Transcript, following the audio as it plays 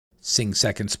Sing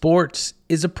Second Sports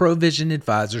is a Provision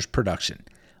Advisors production.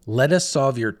 Let us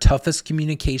solve your toughest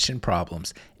communication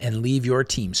problems and leave your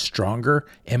team stronger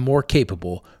and more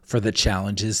capable for the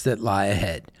challenges that lie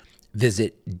ahead.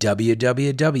 Visit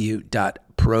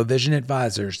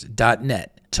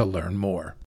www.provisionadvisors.net to learn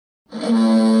more.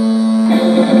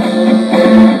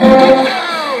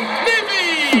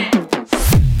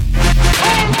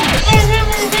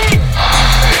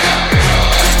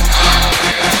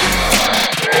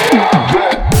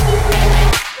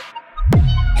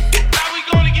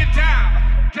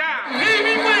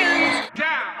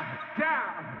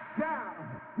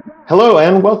 Hello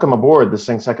and welcome aboard the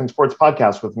Sing Second Sports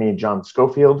podcast with me, John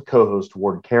Schofield, co-host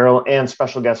Ward Carroll, and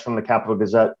special guest from the Capital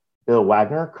Gazette, Bill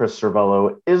Wagner. Chris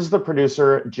Cervello is the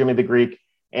producer, Jimmy the Greek,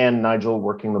 and Nigel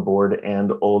working the board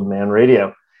and Old Man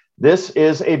Radio. This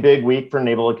is a big week for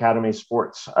Naval Academy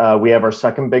sports. We have our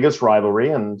second biggest rivalry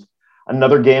and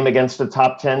another game against a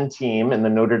top 10 team in the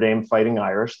Notre Dame Fighting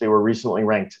Irish. They were recently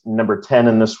ranked number 10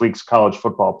 in this week's college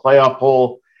football playoff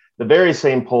poll, the very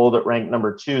same poll that ranked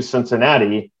number 2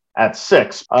 Cincinnati at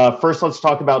 6. First, let's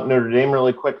talk about Notre Dame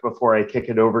really quick before I kick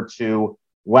it over to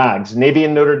Wags. Navy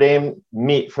and Notre Dame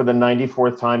meet for the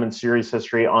 94th time in series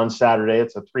history on Saturday.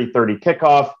 It's a 3:30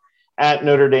 kickoff at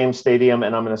Notre Dame Stadium,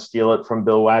 and I'm going to steal it from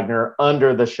Bill Wagner,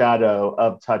 under the shadow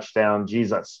of Touchdown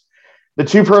Jesus. The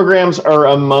two programs are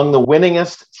among the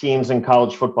winningest teams in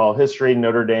college football history.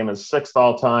 Notre Dame is 6th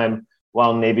all-time,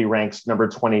 while Navy ranks number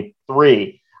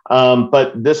 23.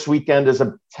 But this weekend is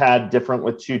a tad different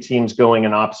with two teams going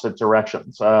in opposite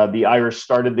directions. The Irish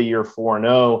started the year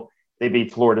 4-0. They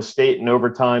beat Florida State in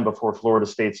overtime before Florida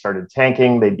State started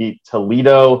tanking. They beat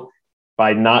Toledo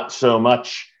by not so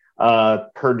much.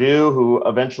 Purdue, who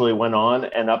eventually went on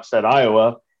and upset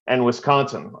Iowa, and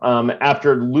Wisconsin.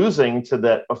 After losing to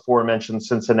that aforementioned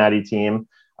Cincinnati team,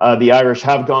 the Irish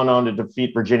have gone on to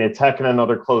defeat Virginia Tech in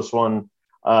another close one,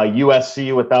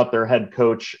 USC without their head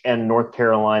coach, and North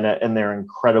Carolina and their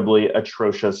incredibly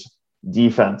atrocious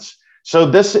defense. So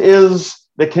this is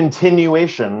the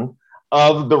continuation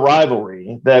of the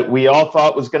rivalry that we all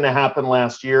thought was going to happen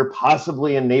last year,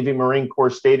 possibly in Navy Marine Corps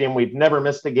Stadium. We've never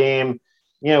missed a game.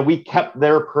 You know, we kept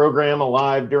their program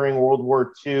alive during World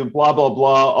War II, blah, blah,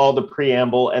 blah, all the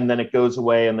preamble, and then it goes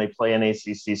away and they play an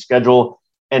ACC schedule.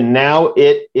 And now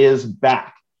it is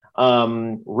back.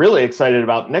 Really excited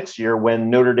about next year when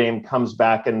Notre Dame comes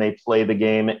back and they play the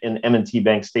game in M&T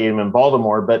Bank Stadium in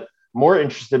Baltimore. But more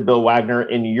interested, Bill Wagner,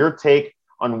 in your take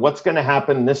on what's going to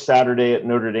happen this Saturday at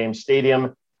Notre Dame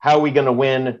Stadium. How are we going to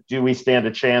win? Do we stand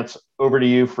a chance? Over to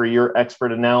you for your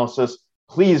expert analysis.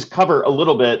 Please cover a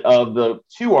little bit of the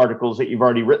two articles that you've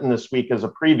already written this week as a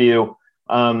preview,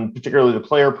 particularly the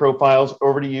player profiles.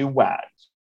 Over to you, Wags.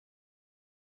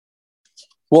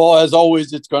 Well, as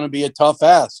always, it's going to be a tough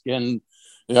ask. And,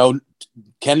 you know,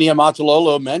 Kenny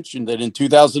Amatololo mentioned that in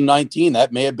 2019,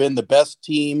 that may have been the best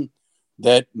team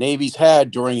that Navy's had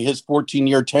during his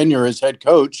 14-year tenure as head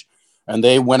coach. And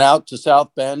they went out to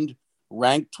South Bend,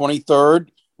 ranked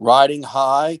 23rd, riding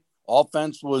high.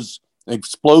 Offense was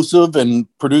explosive and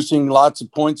producing lots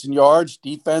of points and yards.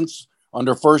 Defense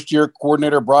under first-year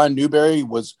coordinator Brian Newberry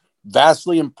was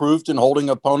vastly improved in holding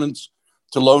opponents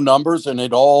to low numbers, and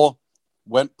it all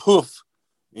went poof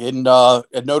in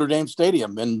at Notre Dame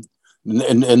Stadium, and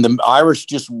the Irish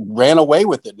just ran away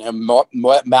with it. And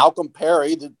Malcolm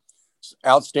Perry, the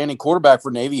outstanding quarterback for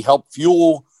Navy, helped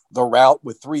fuel the rout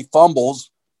with 3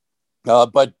 fumbles,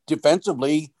 but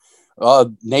defensively,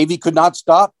 Navy could not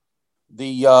stop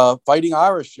the Fighting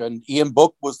Irish. And Ian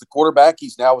Book was the quarterback.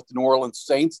 He's now with the New Orleans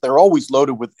Saints. They're always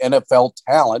loaded with NFL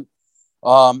talent,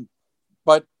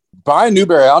 but Brian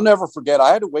Newberry, I'll never forget.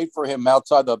 I had to wait for him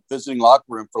outside the visiting locker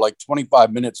room for like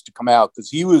 25 minutes to come out because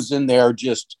he was in there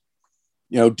just,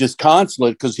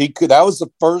 disconsolate because that was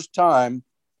the first time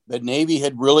that Navy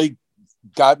had really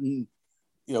gotten,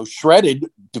 shredded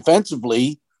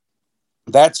defensively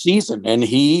that season. And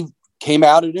he came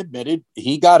out and admitted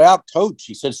he got out coached.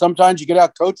 He said, sometimes you get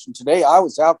out coached, and today I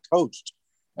was out coached.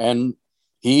 And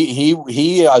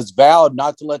he has vowed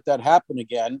not to let that happen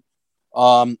again.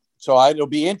 So it'll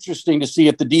be interesting to see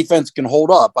if the defense can hold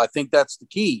up. I think that's the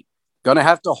key. Going to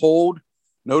have to hold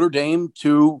Notre Dame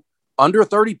to under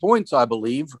 30 points, I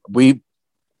believe. We've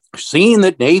seen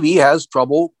that Navy has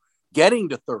trouble getting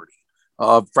to 30.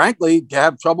 Frankly,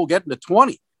 have trouble getting to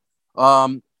 20.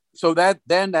 So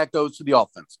that goes to the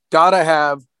offense. Got to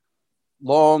have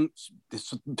long,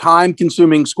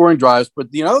 time-consuming scoring drives.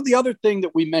 But, the other thing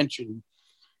that we mentioned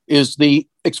is the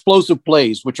explosive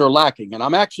plays, which are lacking. And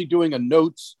I'm actually doing a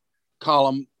notes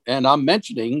column, and I'm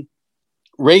mentioning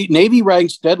Navy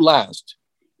ranks dead last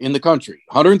in the country,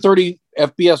 130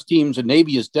 FBS teams, and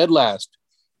Navy is dead last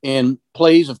in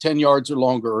plays of 10 yards or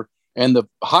longer. And the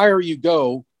higher you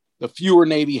go, the fewer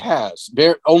Navy has.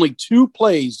 There are only 2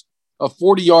 plays of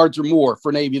 40 yards or more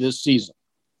for Navy this season.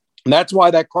 And that's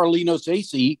why that Carlinos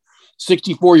AC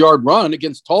 64-yard run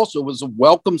against Tulsa was a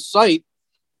welcome sight,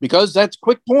 because that's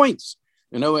quick points.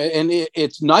 And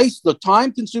it's nice. The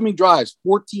time-consuming drives,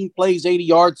 14 plays, 80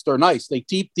 yards, they're nice. They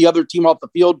keep the other team off the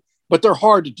field, but they're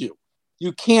hard to do.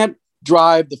 You can't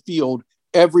drive the field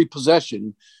every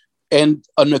possession. And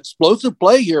an explosive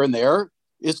play here and there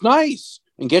is nice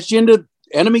and gets you into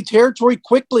enemy territory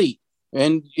quickly,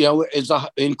 and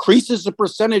increases the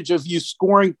percentage of you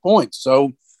scoring points.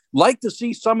 So like to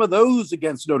see some of those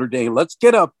against Notre Dame. Let's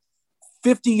get a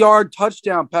 50-yard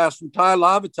touchdown pass from Ty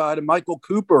Lavataille to Michael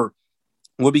Cooper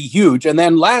would be huge. And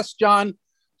then last, John,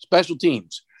 special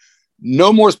teams.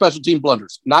 No more special team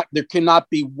blunders. There cannot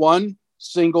be one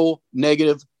single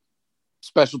negative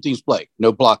special teams play.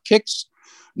 No block kicks,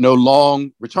 no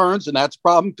long returns, and that's a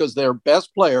problem because their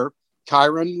best player,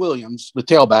 Kyron Williams, the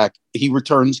tailback, he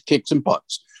returns kicks and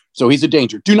punts. So he's a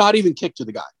danger. Do not even kick to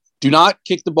the guy. Do not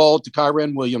kick the ball to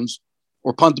Kyron Williams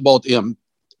or punt the ball to him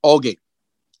all game.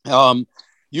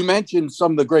 You mentioned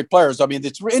some of the great players. I mean,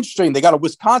 it's interesting. They got a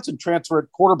Wisconsin transfer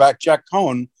at quarterback, Jack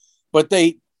Cohn, but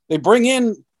they bring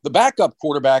in the backup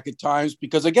quarterback at times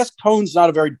because I guess Cohn's not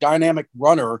a very dynamic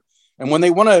runner. And when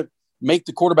they want to make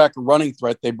the quarterback a running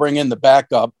threat, they bring in the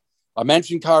backup. I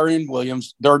mentioned Kyron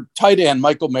Williams. Their tight end,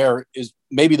 Michael Mayer, is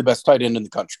maybe the best tight end in the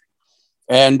country.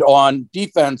 And on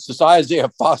defense, this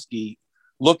Isaiah Foskey,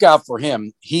 look out for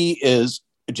him. He is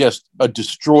just a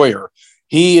destroyer.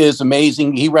 He is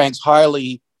amazing. He ranks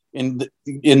highly in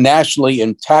nationally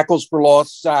in tackles for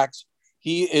loss, sacks.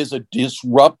 He is a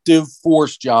disruptive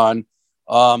force, John.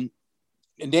 And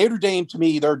Notre Dame, to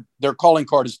me, their calling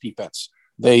card is defense.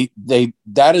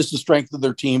 That is the strength of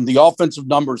their team. The offensive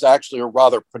numbers actually are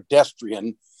rather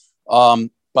pedestrian,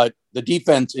 but the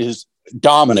defense is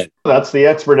dominant. That's the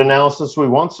expert analysis we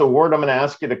want. So, Ward, I'm going to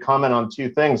ask you to comment on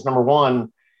 2 things. Number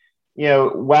one,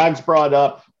 Wags brought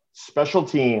up special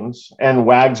teams and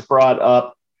Wags brought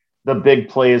up the big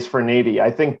plays for Navy. I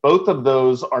think both of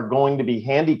those are going to be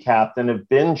handicapped and have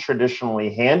been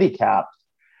traditionally handicapped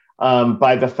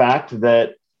by the fact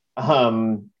that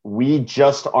we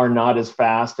just are not as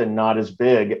fast and not as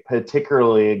big,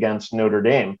 particularly against Notre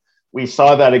Dame. We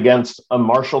saw that against a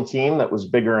Marshall team that was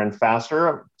bigger and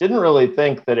faster. Didn't really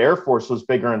think that Air Force was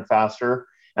bigger and faster.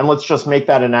 And let's just make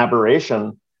that an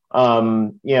aberration,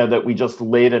 that we just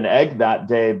laid an egg that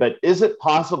day. But is it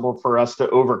possible for us to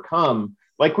overcome,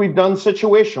 like we've done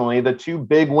situationally, the 2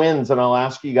 big wins? And I'll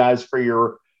ask you guys for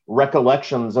your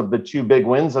recollections of the 2 big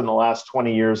wins in the last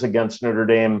 20 years against Notre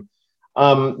Dame.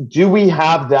 Do we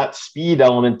have that speed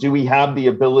element? Do we have the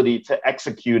ability to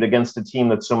execute against a team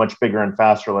that's so much bigger and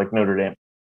faster like Notre Dame?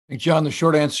 I think, John, the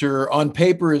short answer on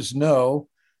paper is no,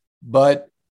 but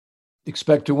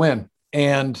expect to win.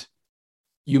 And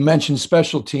you mentioned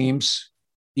special teams.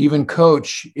 Even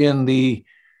Coach in the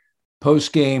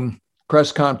post-game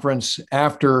press conference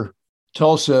after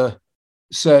Tulsa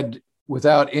said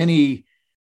without any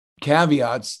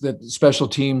caveats that special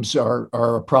teams are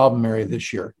a problem area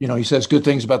this year. He says good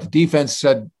things about the defense,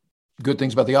 said good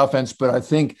things about the offense, but I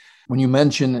think when you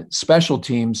mention special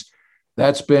teams,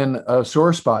 that's been a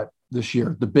sore spot this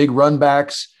year. The big run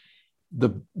backs,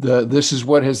 this is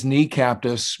what has kneecapped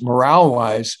us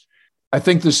morale-wise. I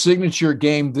think the signature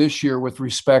game this year with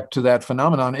respect to that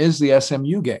phenomenon is the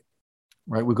SMU game,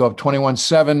 right? We go up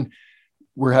 21-7.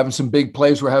 We're having some big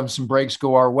plays. We're having some breaks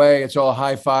go our way. It's all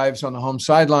high fives on the home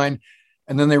sideline.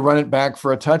 And then they run it back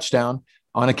for a touchdown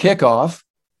on a kickoff.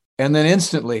 And then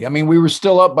instantly, we were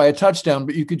still up by a touchdown,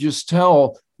 but you could just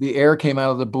tell the air came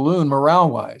out of the balloon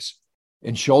morale-wise.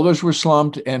 And shoulders were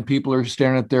slumped and people are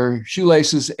staring at their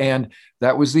shoelaces. And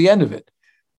that was the end of it.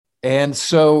 And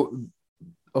so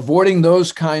avoiding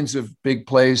those kinds of big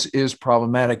plays is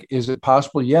problematic. Is it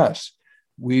possible? Yes.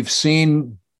 We've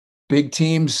seen big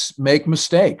teams make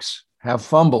mistakes, have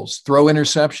fumbles, throw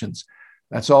interceptions.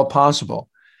 That's all possible.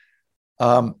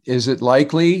 Is it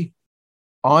likely?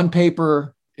 On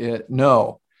paper,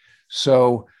 no.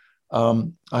 So I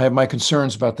have my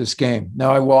concerns about this game.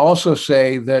 Now, I will also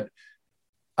say that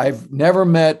I've never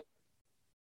met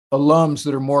alums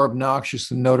that are more obnoxious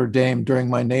than Notre Dame during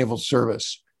my naval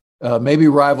service, maybe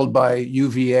rivaled by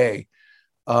UVA.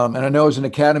 And I know as an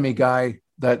academy guy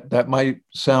that might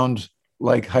sound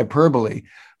like hyperbole,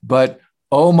 but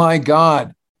oh my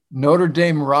God, Notre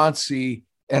Dame ROTC,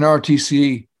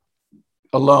 NRTC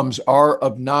alums are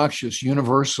obnoxious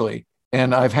universally.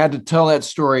 And I've had to tell that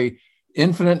story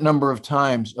infinite number of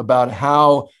times about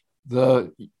how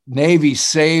the Navy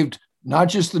saved not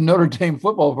just the Notre Dame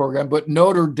football program, but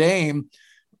Notre Dame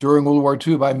during World War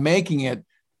II by making it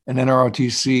an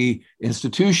NROTC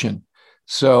institution.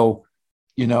 So,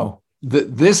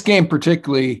 this game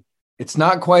particularly, it's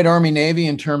not quite Army-Navy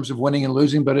in terms of winning and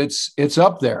losing, but it's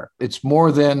up there. It's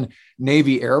more than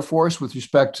Navy-Air Force with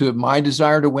respect to my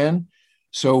desire to win.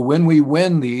 So when we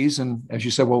win these, and as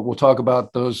you said, we'll talk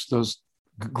about those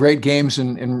great games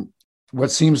in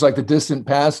what seems like the distant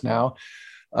past now,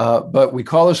 but we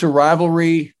call this a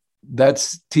rivalry.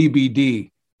 That's TBD.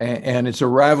 And it's a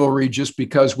rivalry just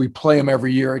because we play them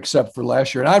every year, except for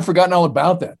last year. And I'd forgotten all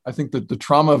about that. I think that the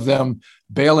trauma of them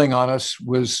bailing on us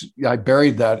I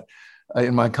buried that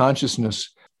in my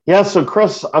consciousness. Yeah. So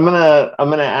Chris, I'm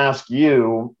gonna ask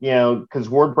you, because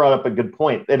Ward brought up a good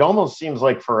point. It almost seems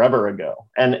like forever ago,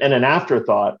 and an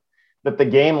afterthought that the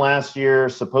game last year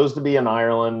supposed to be in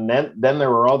Ireland. Then there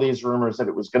were all these rumors that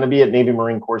it was going to be at Navy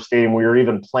Marine Corps Stadium. We were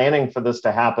even planning for this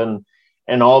to happen,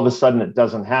 and all of a sudden it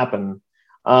doesn't happen.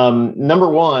 Number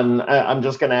one, I'm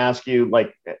just going to ask you,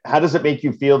 how does it make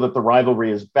you feel that the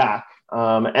rivalry is back?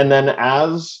 And then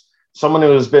as someone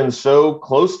who has been so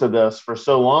close to this for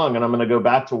so long, and I'm going to go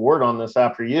back to Ward on this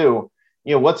after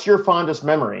what's your fondest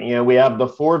memory? We have the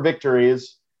 4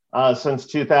 victories since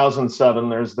 2007.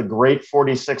 There's the great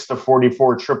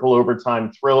 46-44 triple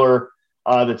overtime thriller,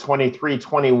 the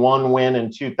 23-21 win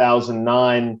in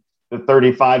 2009, the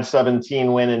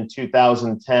 35-17 win in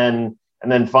 2010,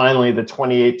 and then finally the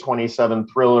 28-27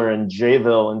 thriller in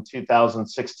Jayville in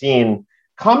 2016.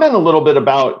 Comment a little bit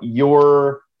about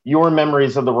your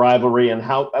memories of the rivalry and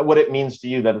what it means to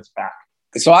you that it's back.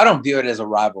 So I don't view it as a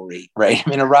rivalry, right? I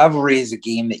mean, a rivalry is a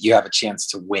game that you have a chance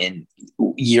to win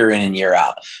year in and year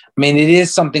out. I mean, it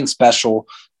is something special.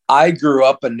 I grew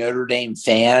up a Notre Dame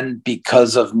fan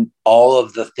because of all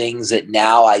of the things that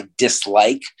now I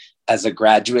dislike as a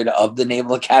graduate of the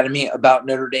Naval Academy about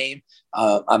Notre Dame.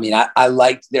 I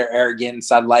liked their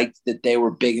arrogance. I liked that they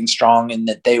were big and strong and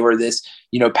that they were this,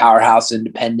 powerhouse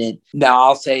independent. Now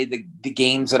I'll say the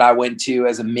games that I went to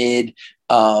as a mid,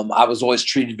 I was always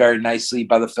treated very nicely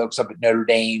by the folks up at Notre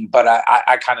Dame, but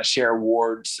I kind of share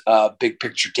Ward's big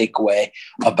picture takeaway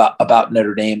about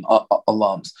Notre Dame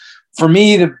alums. For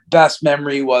me, the best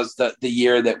memory was the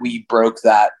year that we broke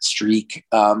that streak.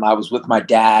 I was with my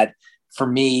dad. For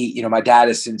me, my dad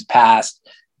has since passed.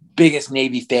 Biggest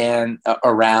Navy fan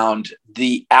around.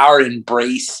 Our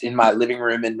embrace in my living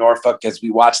room in Norfolk as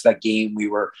we watched that game, we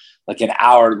were like an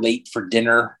hour late for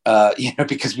dinner,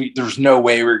 because there's no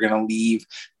way we were going to leave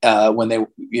when they,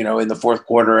 in the fourth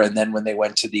quarter, and then when they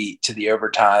went to the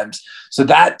overtimes. So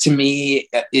that to me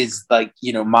is like,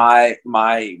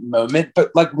 my moment.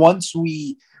 But like once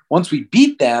we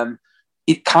beat them,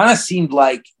 it kind of seemed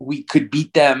like we could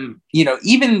beat them.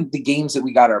 Even the games that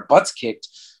we got our butts kicked,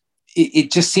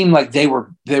 it just seemed like they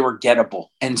were gettable.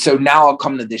 And so now I'll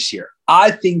come to this year.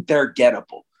 I think they're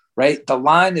gettable, right? The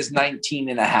line is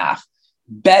 19.5.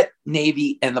 Bet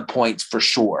Navy and the points for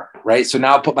sure, right? So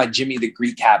now I'll put my Jimmy the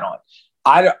Greek hat on.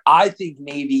 I think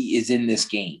Navy is in this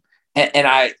game.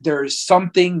 And there's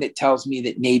something that tells me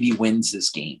that Navy wins this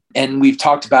game. And we've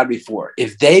talked about it before.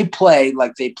 If they play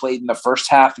like they played in the first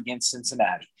half against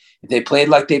Cincinnati, if they played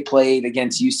like they played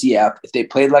against UCF, if they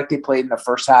played like they played in the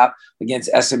first half against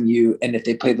SMU, and if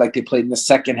they played like they played in the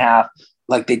second half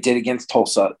like they did against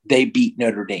Tulsa, they beat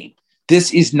Notre Dame.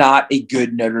 This is not a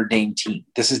good Notre Dame team.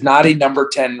 This is not a number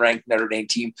 10 ranked Notre Dame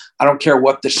team. I don't care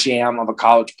what the sham of a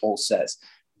college poll says.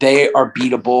 They are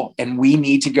beatable, and we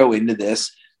need to go into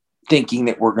this thinking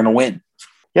that we're going to win.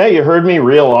 Yeah, you heard me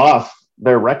reel off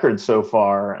their record so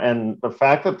far, and the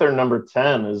fact that they're number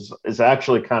 10 is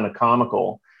actually kind of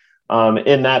comical.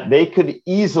 In that they could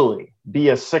easily be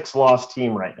a 6-loss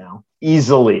team right now,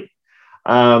 easily.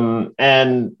 And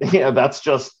that's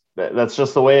just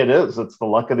the way it is. It's the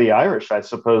luck of the Irish, I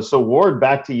suppose. So Ward,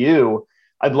 back to you.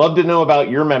 I'd love to know about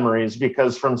your memories,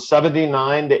 because from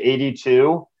 79 to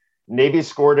 82, Navy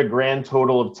scored a grand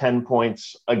total of 10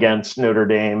 points against Notre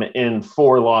Dame in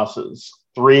 4 losses,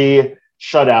 3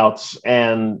 shutouts,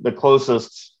 and the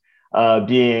closest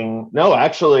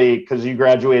because you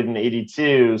graduated in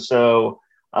 82. So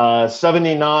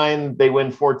 79, they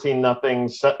win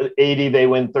 14-0. 80, they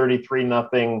win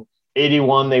 33-0.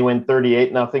 81, they win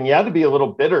 38-0. You had to be a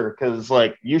little bitter because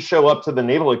you show up to the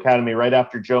Naval Academy right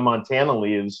after Joe Montana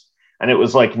leaves, and it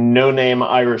was like no-name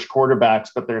Irish quarterbacks,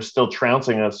 but they're still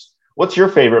trouncing us. What's your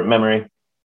favorite memory?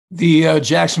 The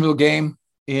Jacksonville game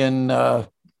in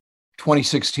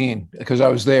 2016, because I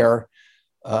was there.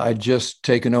 I'd just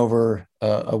taken over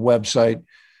a website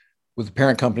with a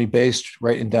parent company based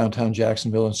right in downtown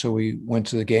Jacksonville. And so we went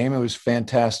to the game. It was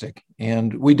fantastic.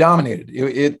 And we dominated.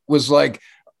 It was like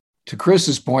to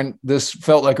Chris's point, this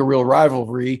felt like a real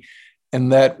rivalry,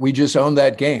 and that we just owned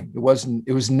that game. It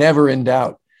was never in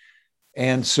doubt.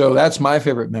 And so that's my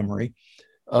favorite memory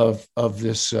of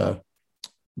this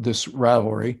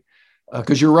rivalry.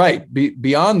 Because you're right.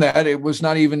 Beyond that, it was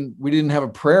not even, we didn't have a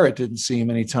prayer, it didn't seem,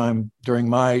 any time during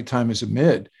my time as a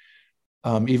mid,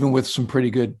 even with some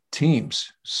pretty good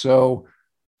teams. So,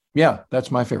 yeah,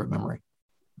 that's my favorite memory.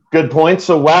 Good point.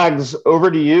 So, Wags, over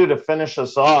to you to finish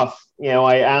us off.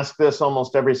 I ask this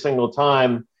almost every single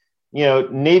time.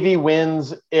 Navy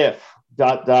wins if ...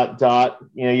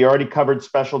 You already covered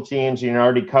special teams. You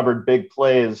already covered big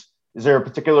plays. Is there a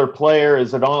particular player?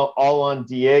 Is it all on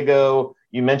Diego?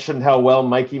 You mentioned how well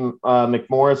Mikey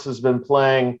McMorris has been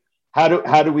playing. How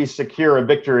do we secure a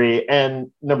victory?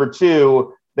 And number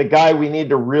two, the guy we need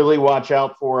to really watch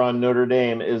out for on Notre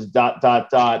Dame is ...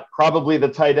 Probably the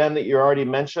tight end that you already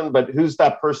mentioned, but who's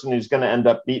that person who's going to end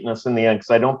up beating us in the end?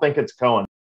 Because I don't think it's Cohen.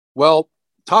 Well,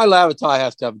 Ty Lavatai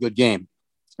has to have a good game.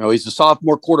 He's a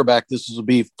sophomore quarterback. This will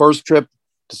be first trip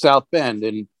to South Bend.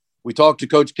 And we talked to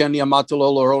Coach Kenny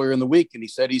Amatulolo earlier in the week, and he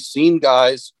said he's seen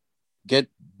guys get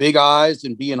big eyes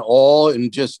and be in awe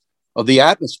and just of the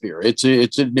atmosphere. It's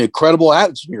an incredible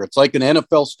atmosphere. It's like an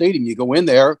NFL stadium. You go in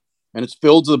there and it's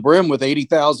filled to the brim with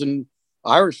 80,000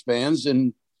 Irish fans.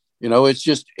 And,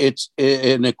 it's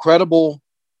an incredible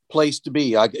place to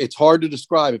be. It's hard to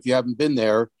describe if you haven't been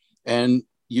there. And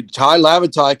Ty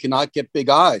Lavatai cannot get big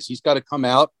eyes. He's got to come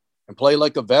out and play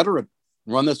like a veteran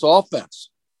and run this offense.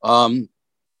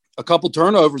 A couple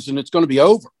turnovers and it's going to be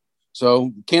over.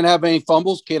 So can't have any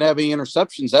fumbles, can't have any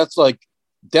interceptions. That's like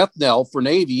death knell for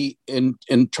Navy in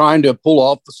trying to pull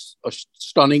off a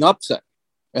stunning upset.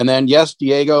 And then, yes,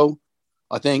 Diego,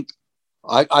 I think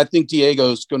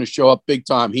Diego's going to show up big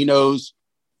time. He knows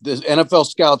the NFL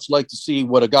scouts like to see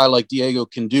what a guy like Diego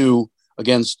can do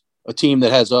against a team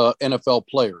that has NFL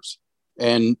players.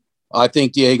 And I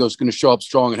think Diego's going to show up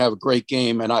strong and have a great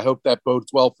game. And I hope that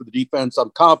bodes well for the defense.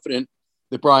 I'm confident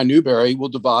that Brian Newberry will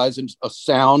devise a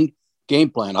sound game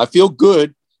plan. I feel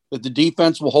good that the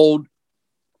defense will hold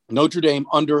Notre Dame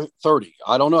under 30.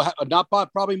 I don't know, not by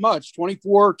probably much.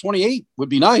 24, 28 would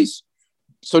be nice.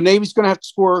 So Navy's going to have to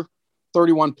score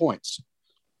 31 points.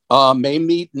 May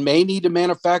need to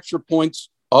manufacture points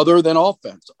other than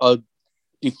offense. A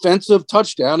defensive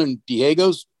touchdown, and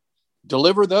Diego's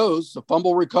deliver those, a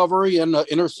fumble recovery and an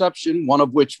interception, one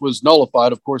of which was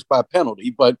nullified, of course, by a penalty,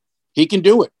 but he can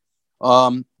do it.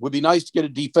 Would be nice to get a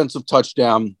defensive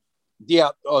touchdown. Yeah,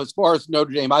 as far as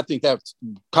Notre Dame, I think that's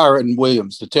Kyron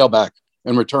Williams, the tailback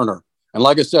and returner. And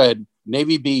like I said,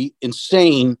 Navy be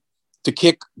insane to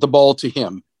kick the ball to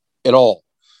him at all.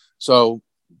 So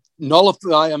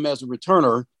nullify him as a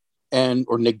returner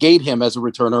or negate him as a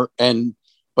returner.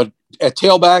 But at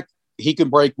tailback, he can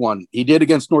break one. He did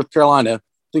against North Carolina.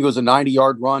 I think it was a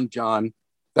 90-yard run, John.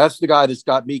 That's the guy that's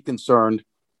got me concerned.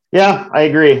 Yeah, I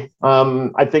agree.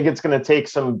 I think it's going to take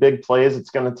some big plays. It's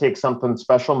going to take something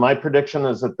special. My prediction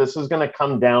is that this is going to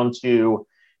come down to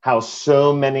how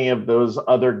so many of those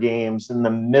other games in the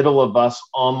middle of us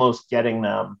almost getting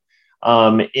them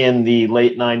in the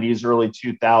late 90s, early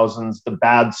 2000s, the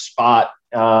bad spot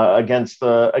against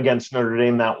Notre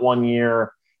Dame that one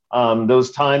year,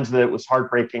 those times that it was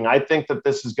heartbreaking. I think that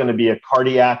this is going to be a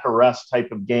cardiac arrest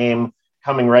type of game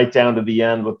coming right down to the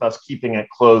end with us keeping it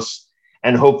close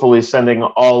and hopefully sending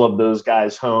all of those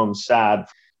guys home sad.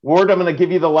 Ward, I'm going to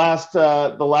give you the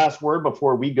last word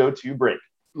before we go to break.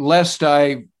 Lest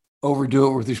I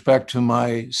overdo it with respect to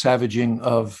my savaging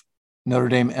of Notre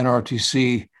Dame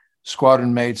NRTC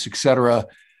squadron mates, etc.,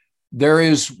 there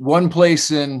is one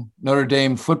place in Notre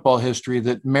Dame football history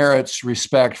that merits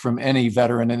respect from any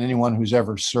veteran and anyone who's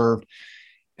ever served.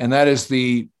 And that is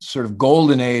the sort of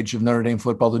golden age of Notre Dame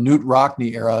football, the Knute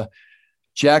Rockne era.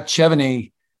 Jack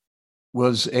Cheveney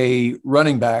was a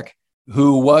running back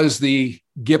who was the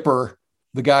Gipper,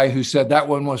 the guy who said that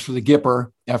one was for the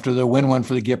Gipper after the win one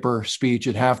for the Gipper speech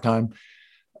at halftime.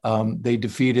 They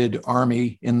defeated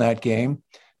Army in that game,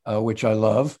 which I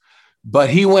love. But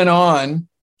he went on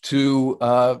to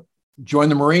join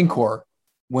the Marine Corps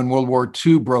when World War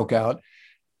II broke out.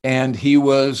 And he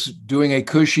was doing a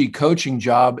cushy coaching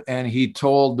job. And he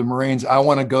told the Marines, I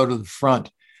want to go to the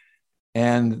front.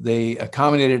 And they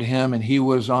accommodated him. And he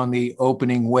was on the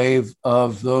opening wave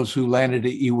of those who landed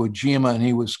at Iwo Jima. And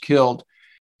he was killed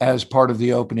as part of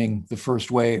the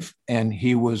first wave. And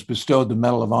he was bestowed the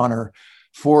Medal of Honor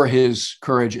for his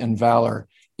courage and valor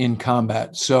in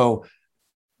combat. So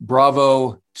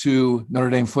bravo to Notre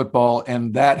Dame football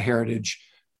and that heritage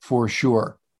for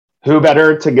sure. Who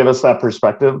better to give us that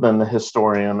perspective than the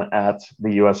historian at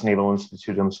the U.S. Naval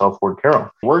Institute himself, Ward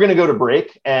Carroll? We're going to go to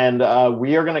break, and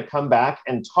we are going to come back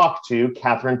and talk to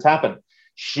Kathryn Tappen.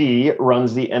 She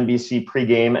runs the NBC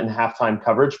pregame and halftime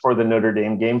coverage for the Notre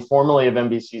Dame game, formerly of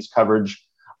NBC's coverage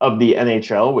of the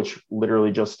NHL, which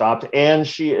literally just stopped. And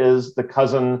she is the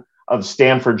cousin of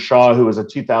Stanford Shaw, who was a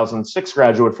 2006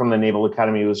 graduate from the Naval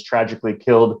Academy who was tragically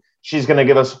killed. She's going to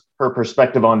give us her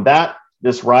perspective on that,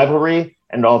 this rivalry,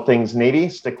 and all things Navy.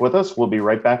 Stick with us. We'll be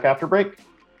right back after break.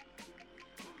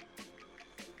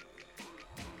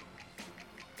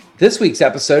 This week's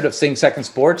episode of Sing Second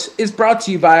Sports is brought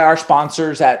to you by our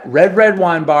sponsors at Red Red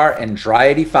Wine Bar and Dry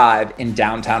 85 in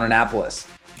downtown Annapolis.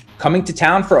 Coming to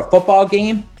town for a football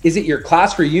game? Is it your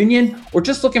class reunion or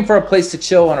just looking for a place to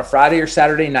chill on a Friday or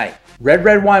Saturday night? Red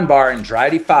Red Wine Bar and Dry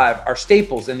 85 are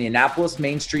staples in the Annapolis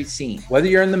Main Street scene. Whether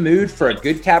you're in the mood for a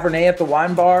good Cabernet at the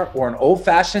wine bar or an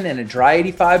old-fashioned and a Dry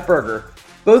 85 burger,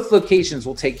 both locations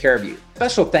will take care of you.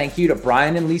 Special thank you to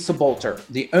Brian and Lisa Bolter,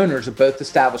 the owners of both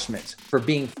establishments, for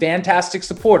being fantastic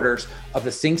supporters of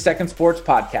the Sing Second Sports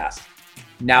podcast.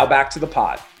 Now back to the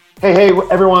pod. Hey,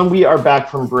 everyone. We are back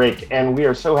from break, and we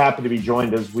are so happy to be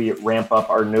joined as we ramp up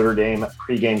our Notre Dame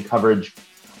pregame coverage.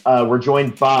 We're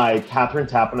joined by Kathryn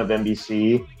Tappen of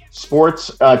NBC Sports.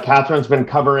 Kathryn's been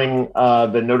covering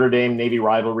the Notre Dame Navy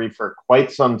rivalry for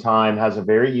quite some time, has a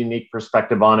very unique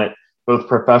perspective on it, both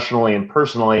professionally and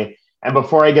personally. And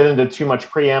before I get into too much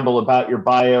preamble about your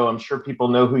bio, I'm sure people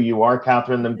know who you are,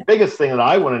 Kathryn. The biggest thing that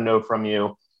I want to know from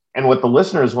you, and what the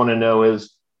listeners want to know,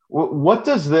 is what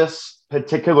does this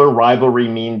particular rivalry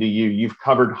mean to you? You've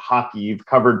covered hockey, you've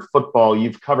covered football,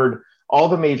 you've covered all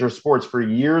the major sports for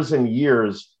years and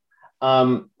years.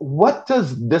 What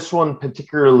does this one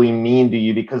particularly mean to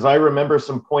you? Because I remember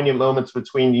some poignant moments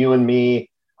between you and me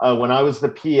when I was the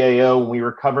PAO, when we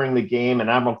were covering the game, and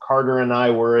Admiral Carter and I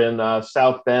were in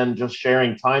South Bend just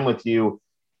sharing time with you.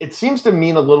 It seems to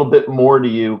mean a little bit more to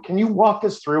you. Can you walk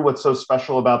us through what's so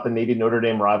special about the Navy-Notre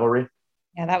Dame rivalry?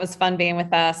 Yeah, that was fun being with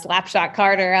Slapshot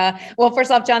Carter. Well,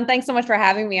 first off, John, thanks so much for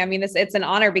having me. I mean, it's an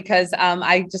honor because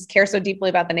I just care so deeply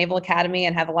about the Naval Academy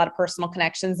and have a lot of personal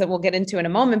connections that we'll get into in a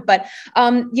moment. But,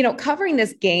 covering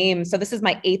this game. So this is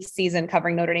my 8th season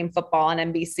covering Notre Dame football on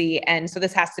NBC. And so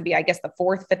this has to be, I guess, the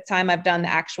 4th, 5th time I've done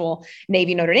the actual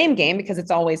Navy Notre Dame game, because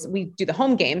it's always, we do the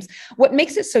home games. What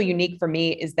makes it so unique for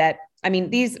me is that, I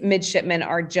mean, these midshipmen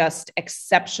are just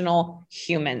exceptional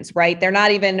humans, right? we're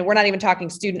not even talking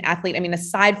student athlete. I mean,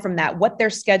 aside from that, what their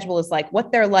schedule is like,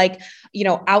 what they're like,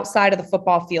 outside of the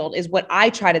football field is what I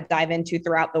try to dive into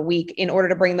throughout the week in order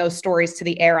to bring those stories to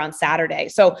the air on Saturday.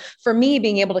 So for me,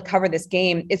 being able to cover this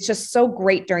game, it's just so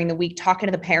great during the week, talking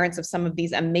to the parents of some of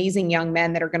these amazing young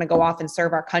men that are going to go off and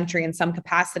serve our country in some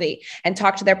capacity, and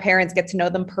talk to their parents, get to know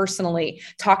them personally,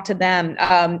 talk to them,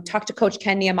 talk to Coach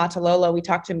Ken Niumatalolo. We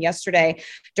talked to him yesterday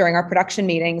during our production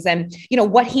meetings. And,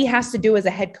 what he has to do as a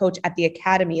head coach at the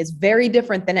academy is very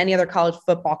different than any other college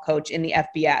football coach in the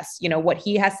FBS. What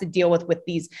he has to deal with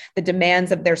the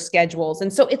demands of their schedules.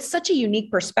 And so it's such a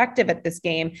unique perspective at this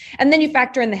game. And then you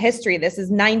factor in the history. This is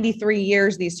 93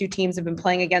 years these two teams have been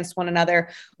playing against one another.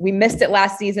 We missed it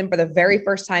last season for the very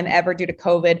first time ever due to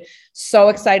COVID. So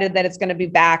excited that it's going to be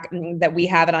back, that we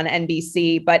have it on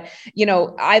NBC. But,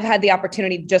 I've had the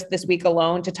opportunity just this week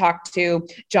alone to talk to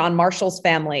John Marshall's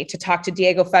family, to talk to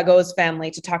Diego Fago's family,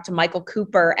 to talk to Michael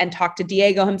Cooper, and talk to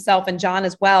Diego himself and John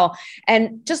as well.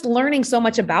 And just learning so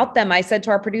much about them. I said to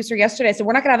our producer yesterday, I said,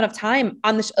 we're not going to have enough time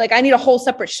on this. I need a whole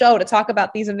separate show to talk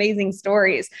about these amazing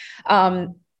stories.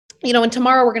 And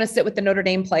tomorrow we're going to sit with the Notre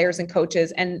Dame players and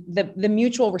coaches, and the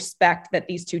mutual respect that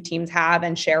these two teams have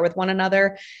and share with one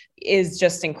another is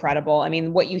just incredible. I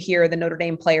mean, what you hear the Notre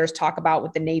Dame players talk about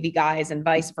with the Navy guys and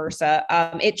vice versa,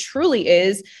 it truly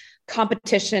is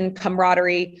competition,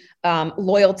 camaraderie,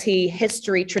 loyalty,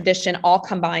 history, tradition, all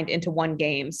combined into one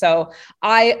game. So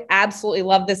I absolutely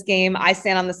love this game. I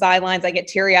stand on the sidelines. I get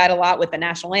teary-eyed a lot with the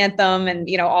national anthem and,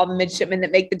 all the midshipmen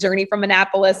that make the journey from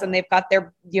Annapolis, and they've got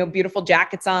their, beautiful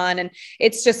jackets on. And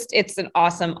it's an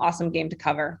awesome, awesome game to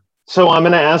cover. So I'm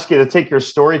going to ask you to take your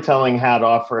storytelling hat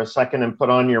off for a second and put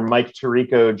on your Mike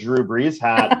Tirico, Drew Brees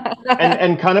hat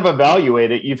and kind of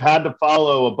evaluate it. You've had to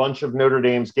follow a bunch of Notre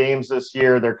Dame's games this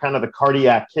year. They're kind of the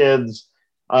cardiac kids.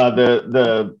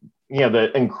 The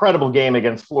incredible game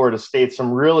against Florida State,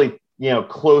 some really,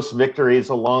 close victories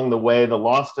along the way, the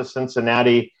loss to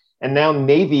Cincinnati, and now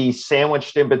Navy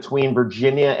sandwiched in between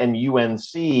Virginia and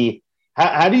UNC.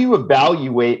 How do you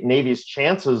evaluate Navy's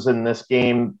chances in this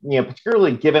game,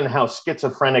 particularly given how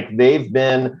schizophrenic they've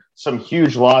been, some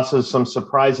huge losses, some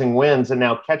surprising wins, and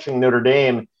now catching Notre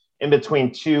Dame in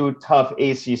between two tough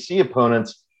ACC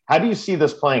opponents? How do you see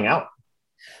this playing out?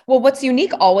 Well, what's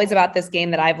unique always about this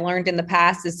game that I've learned in the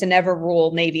past is to never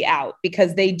rule Navy out,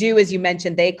 because they do, as you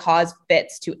mentioned, they cause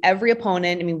fits to every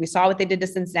opponent. I mean, we saw what they did to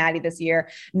Cincinnati this year.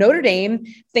 Notre Dame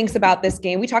thinks about this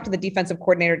game. We talked to the defensive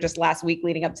coordinator just last week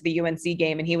leading up to the UNC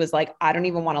game, and he was like, I don't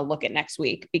even want to look at next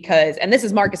week because, and this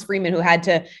is Marcus Freeman, who had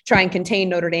to try and contain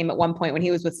Notre Dame at one point when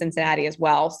he was with Cincinnati as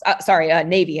well.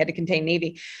 Navy had to contain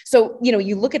Navy. So,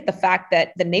 you look at the fact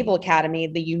that the Naval Academy,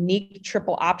 the unique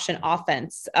triple option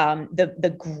offense,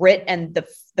 the grit and the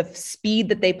speed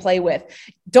that they play with,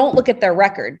 don't look at their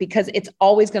record because it's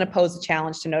always going to pose a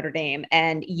challenge to Notre Dame.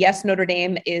 And yes, Notre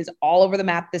Dame is all over the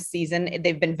map this season.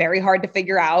 They've been very hard to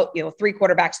figure out, 3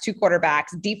 quarterbacks, 2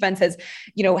 quarterbacks. Defense has,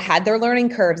 had their learning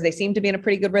curves. They seem to be in a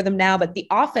pretty good rhythm now, but the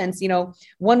offense,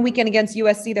 one weekend against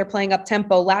USC, they're playing up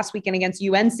tempo. Last weekend against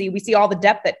UNC, we see all the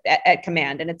depth at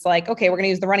command. And it's like, okay, we're going to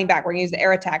use the running back. We're going to use the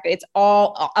air attack. It's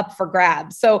all up for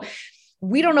grabs. So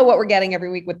we don't know what we're getting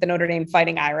every week with the Notre Dame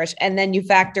Fighting Irish. And then you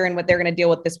factor in what they're going to deal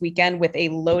with this weekend with a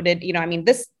loaded,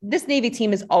 this Navy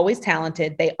team is always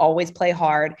talented. They always play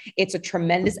hard. It's a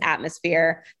tremendous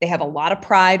atmosphere. They have a lot of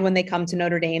pride when they come to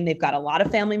Notre Dame. They've got a lot of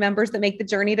family members that make the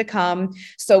journey to come.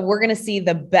 So we're going to see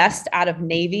the best out of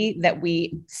Navy that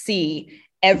we see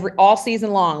all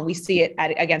season long. We see it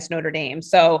against Notre Dame.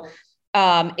 So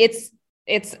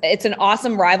it's an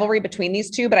awesome rivalry between these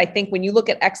two, but I think when you look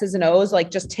at X's and O's,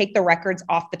 like just take the records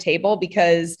off the table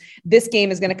because this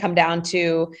game is going to come down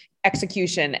to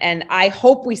execution. And I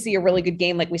hope we see a really good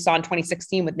game like we saw in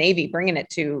 2016 with Navy, bringing it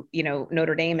to,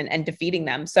 Notre Dame and defeating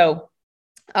them. So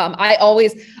I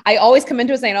always come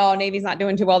into it saying, oh, Navy's not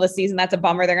doing too well this season. That's a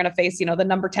bummer. They're going to face, the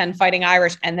number 10 Fighting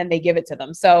Irish, and then they give it to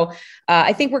them. So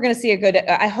I think we're going to see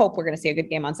I hope we're going to see a good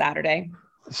game on Saturday.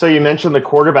 So you mentioned the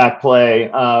quarterback play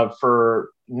for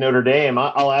Notre Dame.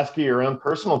 I'll ask you your own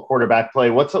personal quarterback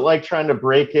play. What's it like trying to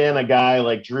break in a guy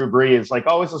like Drew Brees, like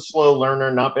always a slow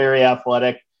learner, not very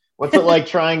athletic? What's it like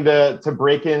trying to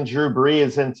break in Drew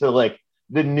Brees into like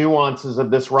the nuances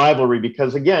of this rivalry?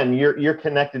 Because again, you're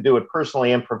connected to it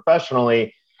personally and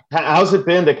professionally. How's it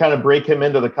been to kind of break him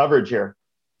into the coverage here?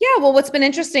 Yeah, well, what's been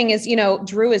interesting is,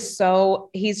 Drew is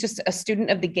he's just a student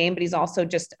of the game, but he's also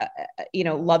just,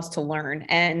 loves to learn.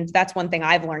 And that's one thing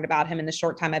I've learned about him in the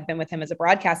short time I've been with him as a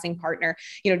broadcasting partner.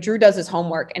 Drew does his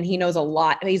homework and he knows a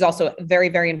lot. And he's also very,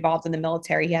 very involved in the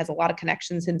military. He has a lot of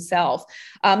connections himself.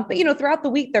 But, throughout the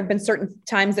week, there have been certain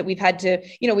times that we've had to,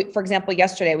 for example,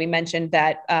 yesterday we mentioned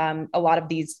that a lot of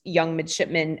these young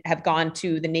midshipmen have gone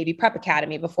to the Navy Prep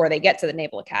Academy before they get to the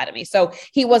Naval Academy. So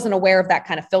he wasn't aware of that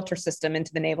kind of filter system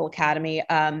into the Naval Academy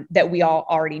that we all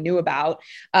already knew about.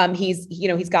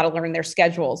 He's got to learn their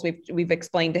schedules. We've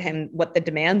explained to him what the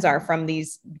demands are from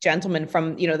these gentlemen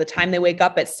from, the time they wake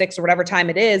up at 6 or whatever time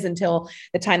it is until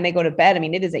the time they go to bed. I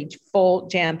mean, it is a full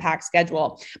jam-packed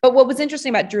schedule. But what was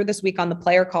interesting about Drew this week on the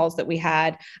player calls that we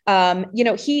had,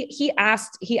 he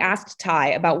asked Ty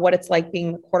about what it's like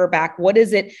being the quarterback. What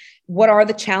are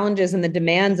the challenges and the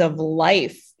demands of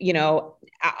life,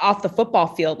 off the football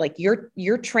field? Like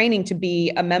you're training to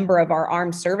be a member of our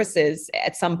armed services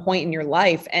at some point in your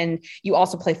life. And you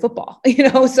also play football,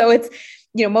 so it's,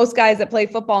 most guys that play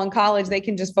football in college, they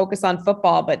can just focus on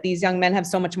football, but these young men have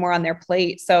so much more on their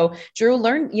plate. So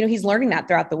Drew he's learning that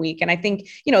throughout the week. And I think,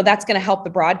 that's going to help the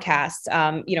broadcast.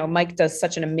 Mike does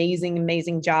such an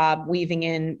amazing job weaving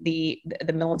in the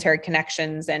military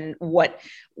connections and what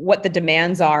the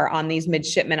demands are on these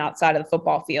midshipmen outside of the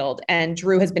football field. And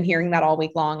Drew has been hearing that all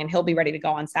week long, and he'll be ready to go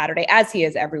on Saturday, as he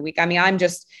is every week. I mean,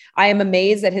 I am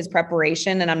amazed at his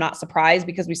preparation, and I'm not surprised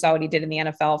because we saw what he did in the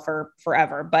NFL for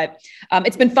forever. But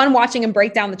it's been fun watching him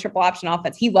break down the triple option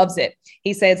offense. He loves it.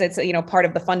 He says it's, part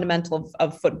of the fundamental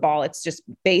of football. It's just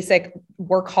basic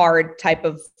work hard type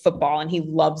of football. And he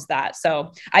loves that.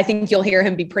 So I think you'll hear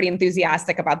him be pretty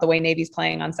enthusiastic about the way Navy's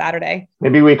playing on Saturday.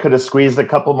 Maybe we could have squeezed a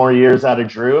couple more years out of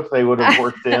Drew if they would have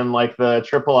worked in like the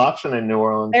triple option in New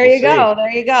Orleans. There you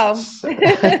go.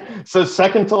 So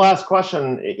second to last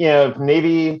question, if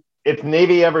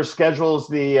Navy ever schedules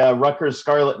the Rutgers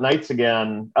Scarlet Knights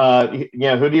again,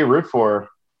 who do you root for?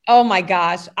 Oh my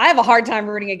gosh. I have a hard time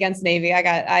rooting against Navy. I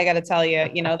got to tell you,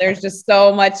 there's just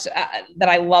so much that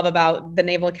I love about the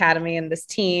Naval Academy and this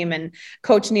team and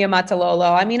Coach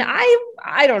Niumatalolo. I mean,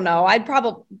 I don't know.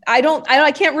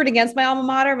 I can't root against my alma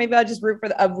mater. Maybe I'll just root for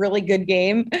a really good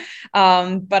game. But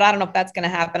I don't know if that's going to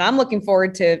happen. I'm looking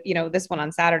forward to, this one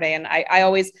on Saturday. And I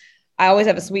always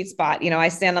have a sweet spot. I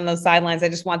stand on those sidelines. I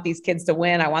just want these kids to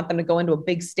win. I want them to go into a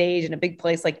big stage and a big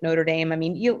place like Notre Dame. I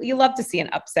mean, you love to see an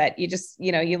upset. You just,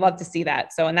 you love to see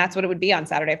that. So, and that's what it would be on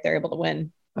Saturday if they're able to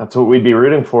win. That's what we'd be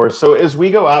rooting for. So as we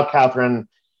go out, Catherine,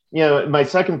 my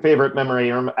second favorite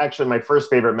memory, or actually my first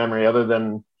favorite memory, other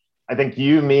than I think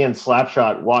you, me, and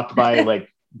Slapshot walked by like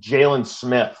Jalen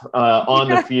Smith on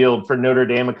the field for Notre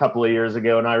Dame a couple of years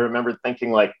ago. And I remember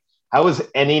thinking, like, how is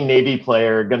any Navy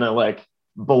player going to like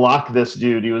block this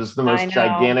dude? He was the most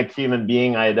gigantic human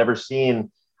being I had ever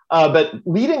seen. But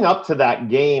leading up to that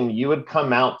game, you would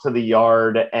come out to the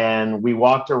yard and we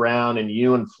walked around, and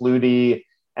you and Flutie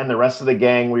and the rest of the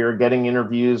gang, we were getting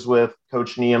interviews with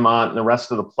Coach Niemont and the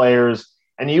rest of the players.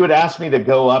 And you would ask me to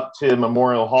go up to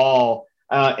Memorial Hall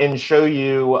and show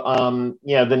you,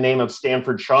 the name of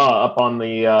Stanford Shaw up on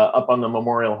the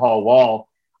Memorial Hall wall.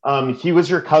 He was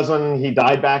your cousin. He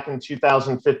died back in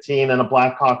 2015 in a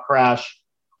Black Hawk crash.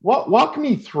 Walk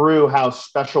me through how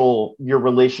special your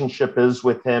relationship is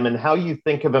with him and how you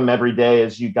think of him every day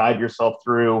as you guide yourself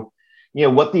through,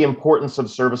 what the importance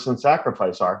of service and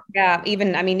sacrifice are. Yeah.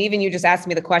 Even you just asked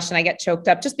me the question, I get choked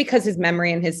up just because his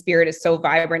memory and his spirit is so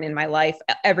vibrant in my life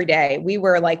every day. We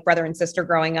were like brother and sister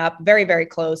growing up, very, very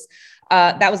close.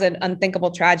 That was an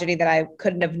unthinkable tragedy that I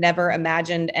couldn't have never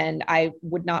imagined. And I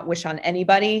would not wish on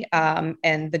anybody.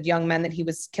 And the young men that he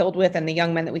was killed with, and the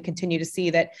young men that we continue to see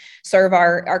that serve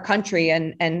our country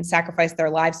and sacrifice their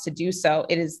lives to do so.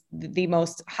 It is the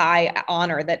most high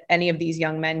honor that any of these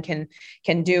young men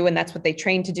can do. And that's what they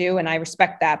train to do. And I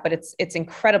respect that, but it's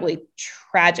incredibly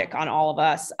tragic on all of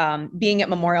us. Being at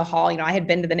Memorial Hall, I had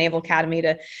been to the Naval Academy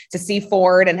to see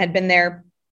Ford and had been there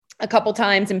a couple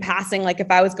times in passing. Like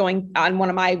if I was going on one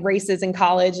of my races in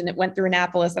college and it went through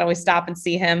Annapolis, I'd always stop and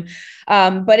see him.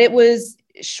 But it was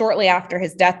shortly after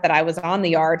his death that I was on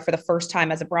the yard for the first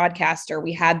time as a broadcaster.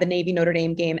 We had the Navy Notre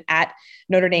Dame game at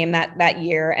Notre Dame that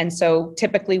year. And so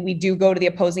typically we do go to the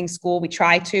opposing school. We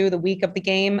try to the week of the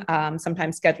game.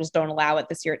 Sometimes schedules don't allow it.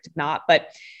 This year it did not, but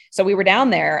so we were down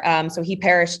there. So he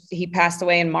passed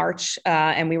away in March,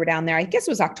 and we were down there. I guess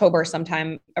it was October,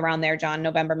 sometime around there, John,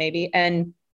 November maybe.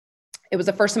 And it was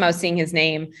the first time I was seeing his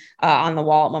name on the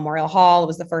wall at Memorial Hall. It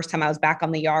was the first time I was back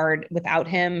on the yard without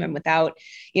him and without,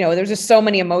 there's just so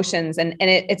many emotions. And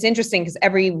it's interesting because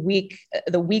every week,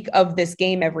 the week of this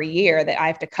game every year that I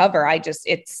have to cover,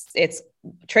 it's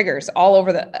triggers all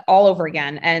over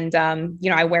again. And,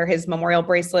 I wear his memorial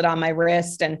bracelet on my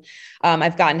wrist, and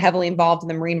I've gotten heavily involved in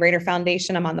the Marine Raider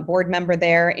Foundation. I'm on the board member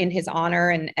there in his honor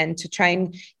and to try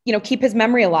and, keep his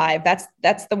memory alive.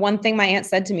 That's the one thing my aunt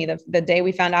said to me the day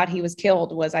we found out he was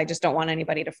killed was, I just don't want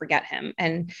anybody to forget him.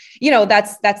 And,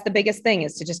 that's the biggest thing,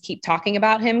 is to just keep talking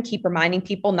about him, keep reminding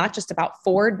people, not just about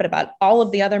Ford, but about all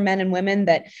of the other men and women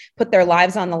that put their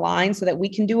lives on the line so that we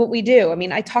can do what we do. I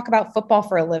mean, I talk about football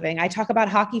for a living. I talk about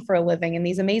hockey for a living and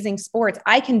these amazing sports.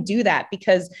 I can do that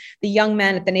because the young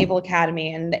men at the Naval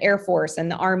Academy and the Air Force and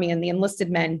the Army and the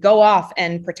enlisted men go off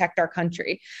and protect our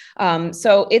country.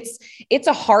 So it's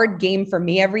a hard game for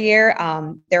me every year.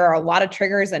 There are a lot of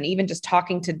triggers, and even just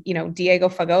talking to, Diego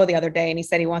Fagot the other day, and he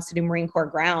said he wants to do Marine Corps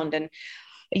ground. And,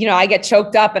 I get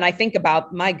choked up and I think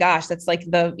about, my gosh, that's like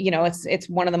it's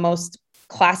one of the most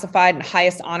classified and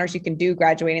highest honors you can do,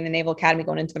 graduating the Naval Academy,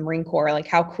 going into the Marine Corps. Like,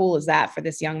 how cool is that for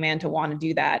this young man to want to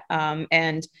do that?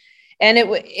 And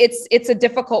it's a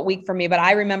difficult week for me, but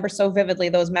I remember so vividly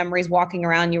those memories walking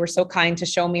around. You were so kind to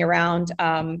show me around,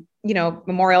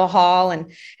 Memorial Hall,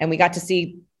 and we got to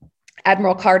see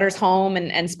Admiral Carter's home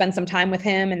and spend some time with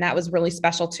him. And that was really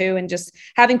special too. And just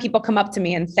having people come up to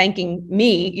me and thanking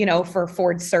me, for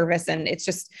Ford's service. And it's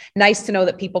just nice to know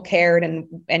that people cared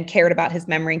and cared about his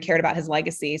memory and cared about his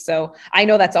legacy. So I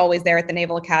know that's always there at the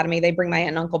Naval Academy. They bring my aunt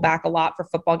and uncle back a lot for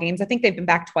football games. I think they've been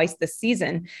back twice this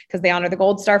season because they honor the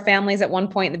Gold Star families at one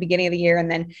point in the beginning of the year. And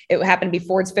then it happened to be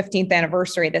Ford's 15th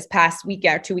anniversary this past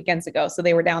weekend or 2 weekends ago. So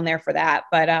they were down there for that.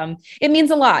 But it means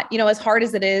a lot, as hard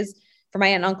as it is for my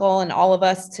aunt and uncle and all of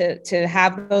us to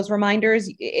have those reminders.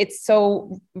 It's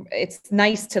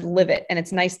nice to live it. And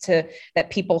it's nice that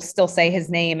people still say his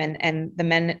name and the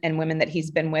men and women that he's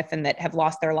been with and that have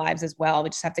lost their lives as well. We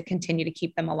just have to continue to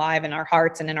keep them alive in our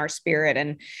hearts and in our spirit.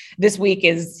 And this week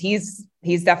he's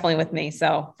definitely with me.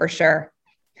 So for sure.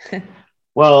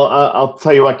 Well, I'll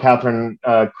tell you what, Catherine,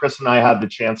 Chris and I had the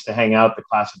chance to hang out at the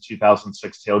class of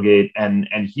 2006 tailgate, and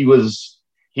he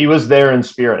was there in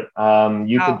spirit.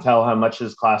 You could tell how much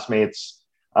his classmates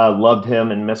loved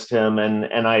him and missed him.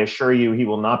 And I assure you, he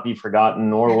will not be forgotten,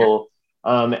 nor will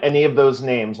any of those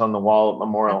names on the wall at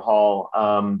Memorial Hall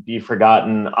be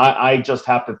forgotten. I just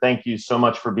have to thank you so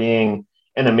much for being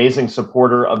an amazing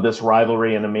supporter of this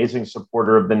rivalry, an amazing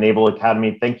supporter of the Naval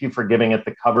Academy. Thank you for giving it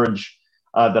the coverage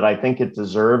that I think it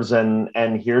deserves. And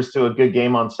here's to a good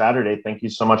game on Saturday. Thank you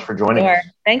so much for joining us.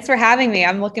 Thanks for having me.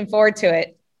 I'm looking forward to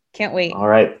it. Can't wait. All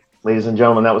right, ladies and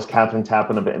gentlemen, that was Catherine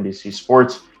Tappan of NBC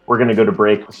Sports. We're going to go to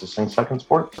break. This is Sing Second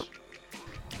Sports.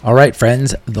 All right,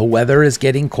 friends, the weather is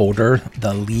getting colder,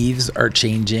 the leaves are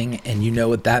changing, and you know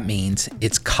what that means.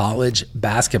 It's college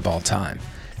basketball time.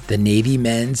 The Navy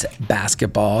Men's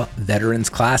Basketball Veterans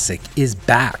Classic is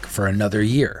back for another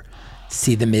year.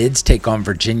 See the Mids take on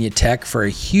Virginia Tech for a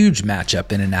huge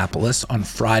matchup in Annapolis on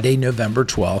Friday, November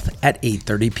 12th at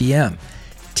 8:30 p.m.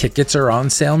 Tickets are on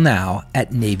sale now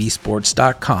at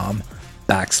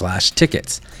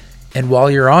navysports.com/tickets. And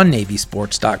while you're on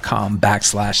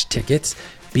navysports.com/tickets,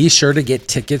 be sure to get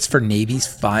tickets for Navy's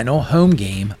final home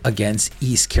game against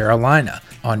East Carolina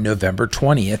on November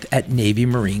 20th at Navy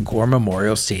Marine Corps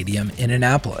Memorial Stadium in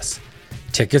Annapolis.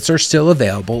 Tickets are still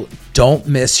available. Don't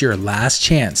miss your last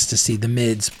chance to see the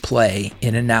Mids play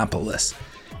in Annapolis.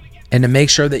 And to make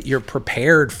sure that you're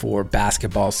prepared for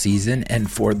basketball season and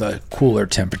for the cooler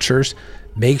temperatures,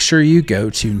 make sure you go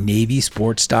to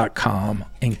navysports.com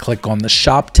and click on the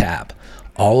shop tab.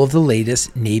 All of the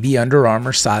latest Navy Under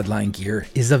Armour sideline gear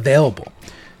is available.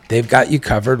 They've got you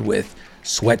covered with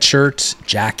sweatshirts,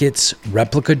 jackets,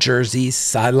 replica jerseys,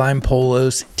 sideline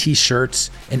polos, t-shirts,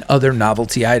 and other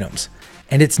novelty items.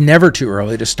 And it's never too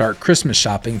early to start Christmas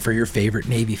shopping for your favorite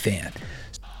Navy fan.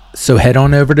 So head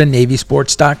on over to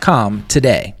navysports.com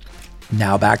today.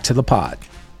 Now back to the pod.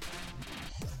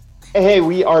 Hey,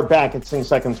 we are back at Sing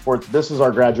Second Sports. This is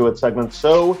our graduate segment.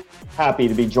 So happy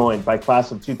to be joined by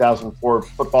class of 2004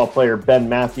 football player Ben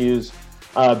Matthews.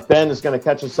 Ben is going to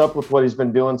catch us up with what he's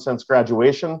been doing since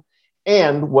graduation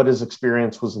and what his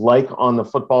experience was like on the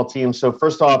football team. So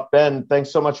first off, Ben,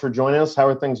 thanks so much for joining us. How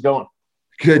are things going?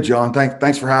 Good, John.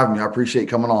 Thanks for having me. I appreciate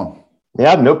coming on.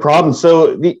 Yeah, no problem.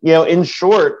 So, in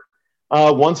short,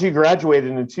 once you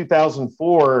graduated in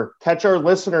 2004, catch our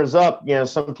listeners up.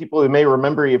 Some people who may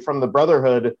remember you from the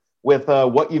Brotherhood with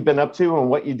what you've been up to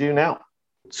and what you do now.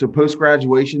 So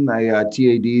post-graduation, I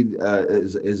TAD'd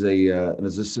as an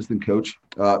assistant coach,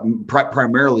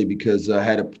 primarily because I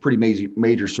had a pretty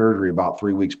major surgery about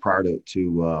 3 weeks prior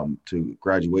to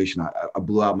graduation. I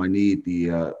blew out my knee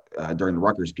during the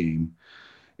Rutgers game.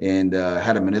 And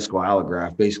had a meniscal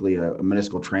allograft, basically a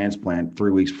meniscal transplant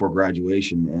 3 weeks before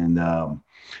graduation. And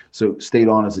so stayed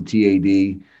on as a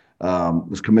TAD,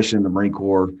 was commissioned in the Marine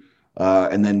Corps,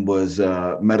 and then was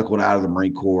medicaled out of the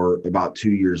Marine Corps about 2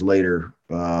 years later,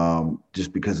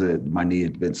 just because my knee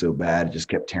had been so bad. It just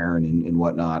kept tearing and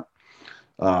whatnot.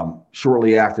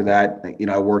 Shortly after that,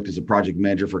 I worked as a project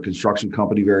manager for a construction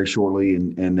company very shortly,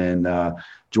 and then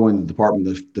joined the Department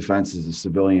of Defense as a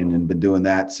civilian and been doing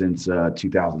that since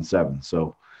 2007.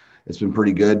 So it's been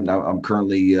pretty good. I'm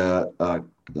currently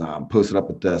posted up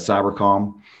at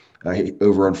Cybercom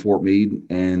over on Fort Meade,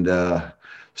 and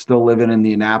still living in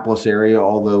the Annapolis area,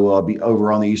 although I'll be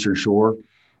over on the Eastern Shore.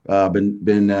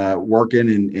 Been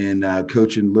working and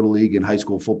coaching Little League and high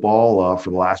school football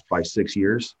for the last probably 6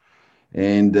 years.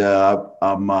 And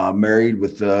I'm married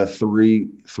with three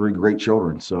great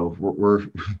children. So we're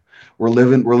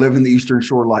living the Eastern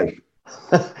Shore life.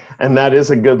 And that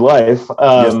is a good life.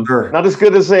 Yes, sir. Not as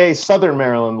good as a Southern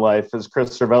Maryland life, as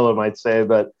Chris Cervello might say,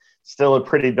 but still a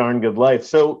pretty darn good life.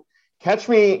 So catch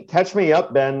me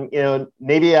up, Ben.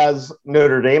 Navy has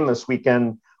Notre Dame this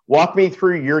weekend. Walk me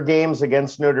through your games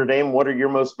against Notre Dame. What are your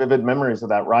most vivid memories of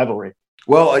that rivalry?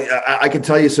 Well, I can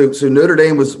tell you. So Notre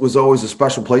Dame was always a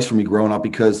special place for me growing up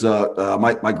because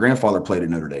my grandfather played at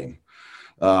Notre Dame.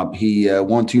 He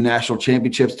won 2 national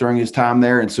championships during his time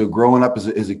there, and so growing up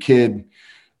as a kid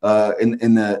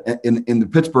in the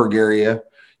Pittsburgh area,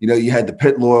 you had the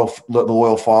Pitt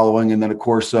loyal following, and then of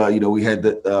course we had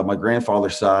my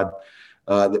grandfather's side.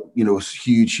 That was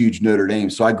huge Notre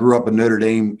Dame. So I grew up a Notre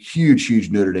Dame,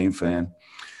 huge Notre Dame fan,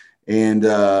 and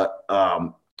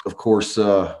of course.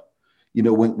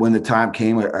 When the time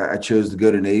came, I chose to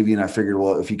go to Navy, and I figured,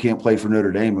 well, if you can't play for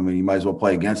Notre Dame, you might as well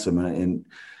play against them, and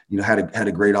had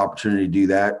a great opportunity to do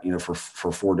that,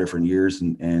 for 4 different years,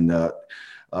 and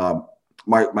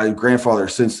my grandfather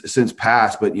since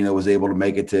passed, but was able to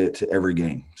make it to every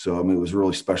game, so it was a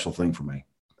really special thing for me.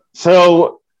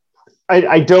 So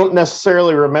I don't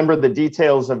necessarily remember the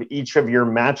details of each of your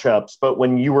matchups, but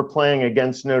when you were playing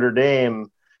against Notre Dame,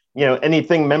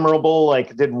 anything memorable?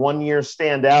 Like, did one year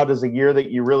stand out as a year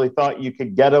that you really thought you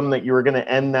could get them, that you were going to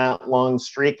end that long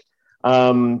streak?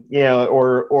 Or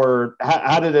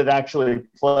how did it actually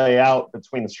play out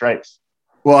between the stripes?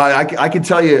 Well, I can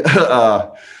tell you,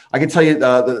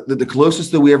 the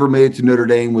closest that we ever made to Notre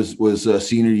Dame was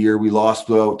senior year. We lost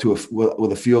with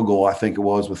a field goal, I think it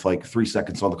was, with like 3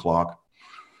 seconds on the clock.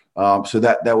 So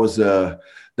that was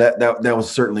that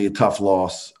was certainly a tough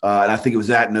loss, and I think it was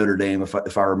at Notre Dame,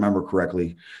 if I remember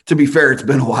correctly. To be fair, it's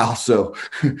been a while, so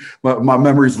my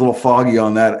memory's a little foggy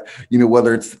on that.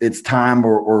 Whether it's time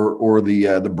or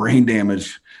the brain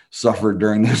damage suffered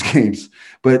during those games.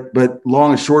 But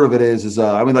long and short of it is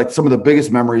like some of the biggest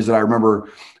memories that I remember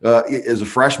as a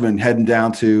freshman heading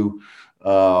down to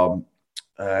I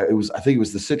think it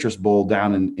was the Citrus Bowl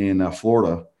down in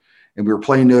Florida. And we were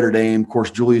playing Notre Dame. Of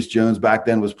course, Julius Jones back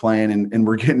then was playing, and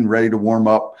we're getting ready to warm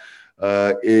up.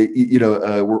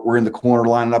 We're in the corner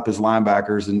lining up as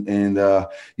linebackers, and I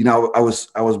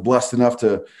was blessed enough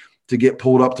to get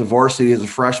pulled up to varsity as a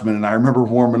freshman. And I remember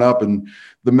warming up, and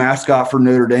the mascot for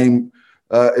Notre Dame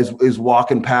is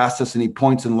walking past us, and he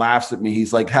points and laughs at me.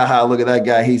 He's like, "Ha, look at that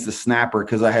guy. He's the snapper,"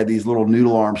 because I had these little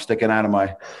noodle arms sticking out of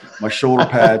my shoulder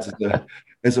pads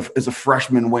as a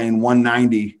freshman weighing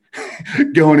 190.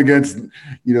 Going against,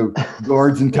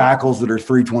 guards and tackles that are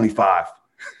 325.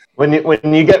 When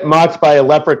you get mocked by a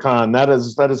leprechaun, that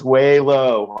is way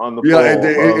low on the yeah.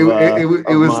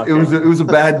 It was a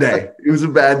bad day. It was a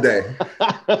bad day.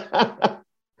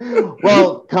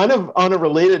 Well, kind of on a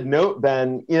related note,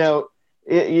 Ben,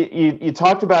 you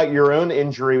talked about your own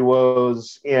injury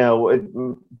woes,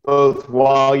 both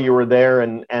while you were there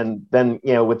and then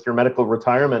with your medical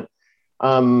retirement.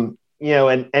 And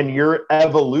your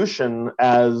evolution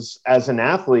as an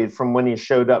athlete from when you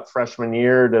showed up freshman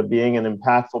year to being an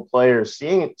impactful player,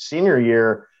 senior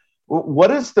year, what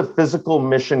has the physical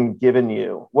mission given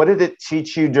you? What did it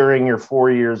teach you during your 4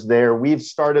 years there? We've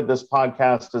started this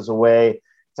podcast as a way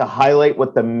to highlight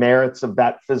what the merits of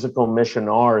that physical mission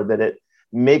are, that it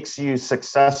makes you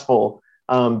successful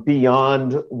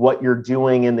beyond what you're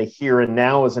doing in the here and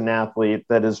now as an athlete,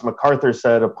 that, as MacArthur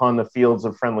said, upon the fields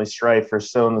of friendly strife are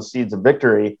sown the seeds of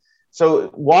victory. So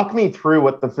walk me through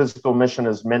what the physical mission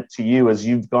has meant to you as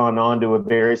you've gone on to a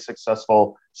very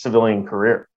successful civilian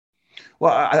career.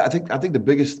 Well, I think the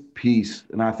biggest piece,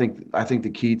 and I think the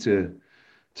key to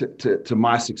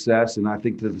my success, and I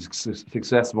think the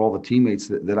success of all the teammates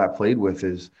that I played with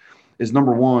is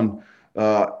number one,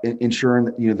 ensuring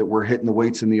that that we're hitting the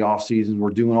weights in the off season, we're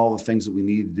doing all the things that we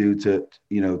need to do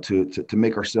to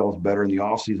make ourselves better in the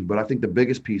off season. But I think the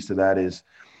biggest piece to that is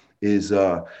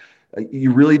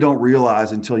you really don't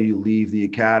realize until you leave the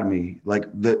academy, like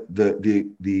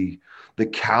the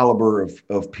caliber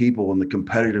of people and the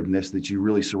competitiveness that you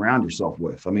really surround yourself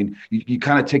with. I mean, you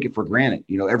kind of take it for granted.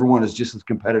 Everyone is just as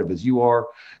competitive as you are.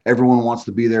 Everyone wants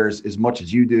to be there as much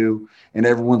as you do, and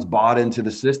everyone's bought into the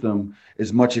system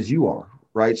as much as you are.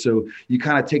 Right. So you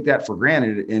kind of take that for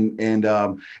granted.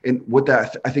 And what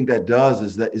that I think that does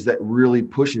is that really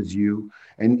pushes you,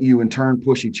 and you in turn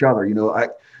push each other.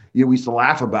 We used to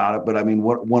laugh about it, but I mean,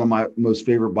 one of my most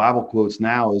favorite Bible quotes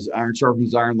now is "Iron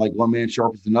sharpens iron, like one man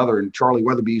sharpens another." And Charlie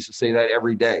Weatherby used to say that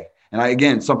every day. And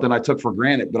again, something I took for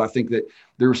granted, but I think that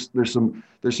there's some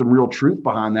real truth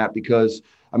behind that, because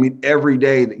I mean, every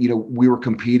day that we were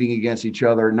competing against each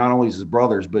other, not only as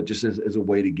brothers, but just as a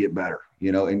way to get better,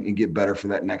 and get better for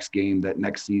that next game, that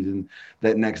next season,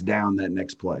 that next down, that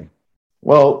next play.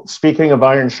 Well, speaking of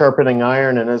iron sharpening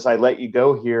iron, and as I let you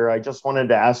go here, I just wanted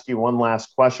to ask you one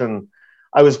last question.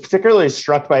 I was particularly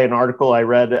struck by an article I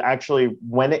read actually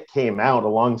when it came out a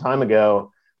long time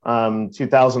ago,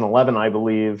 2011, I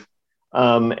believe,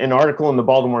 an article in the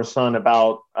Baltimore Sun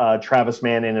about Travis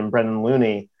Manning and Brendan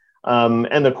Looney.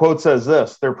 And the quote says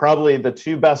this: "They're probably the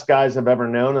two best guys I've ever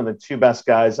known and the two best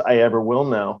guys I ever will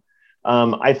know.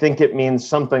 I think it means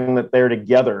something that they're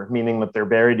together, meaning that they're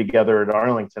buried together at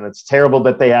Arlington. It's terrible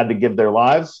that they had to give their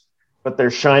lives, but they're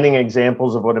shining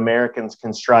examples of what Americans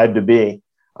can strive to be."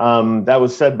 That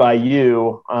was said by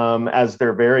you as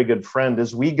their very good friend.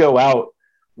 As we go out,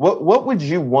 what would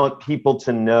you want people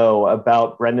to know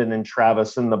about Brendan and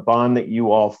Travis and the bond that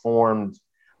you all formed,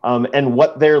 and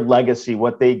what their legacy,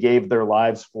 what they gave their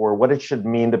lives for, what it should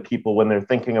mean to people when they're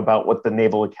thinking about what the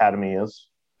Naval Academy is?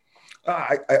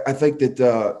 I think that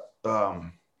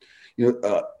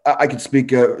I could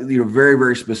speak very,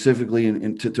 very specifically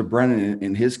to Brendan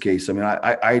in his case. I mean,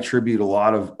 I attribute a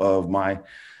lot of my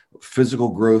physical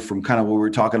growth from kind of what we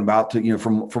were talking about to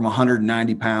from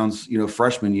 190 pounds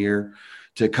freshman year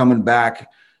to coming back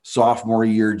sophomore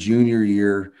year, junior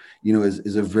year,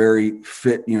 is a very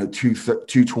fit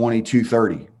 220,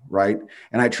 230, right?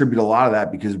 And I attribute a lot of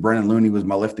that because Brendan Looney was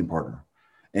my lifting partner.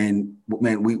 And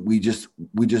man, we just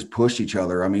pushed each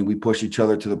other. I mean, we pushed each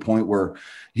other to the point where,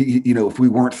 if we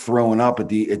weren't throwing up at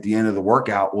the end of the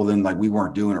workout, well, then we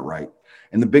weren't doing it right.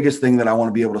 And the biggest thing that I want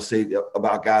to be able to say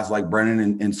about guys like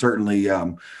Brendan, and certainly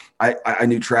I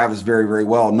knew Travis very, very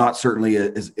well. Not certainly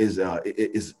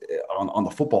is on the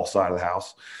football side of the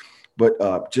house,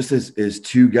 but just as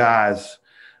two guys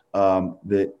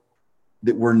that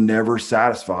were never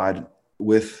satisfied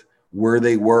with where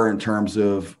they were in terms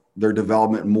of their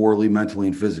development morally, mentally,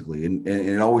 and physically. And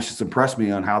it always just impressed me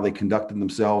on how they conducted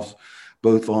themselves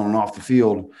both on and off the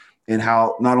field, and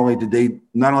how not only did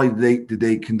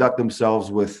they conduct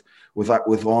themselves with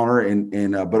honor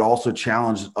and but also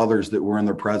challenge others that were in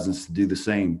their presence to do the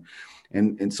same.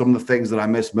 And some of the things that I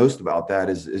miss most about that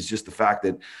is just the fact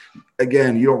that,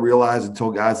 again, you don't realize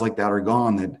until guys like that are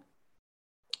gone that,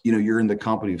 you're in the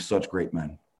company of such great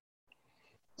men.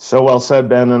 So well said,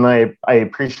 Ben. And I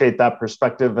appreciate that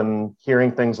perspective and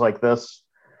hearing things like this.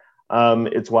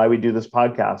 It's why we do this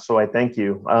podcast. So I thank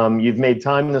you. You've made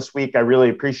time this week. I really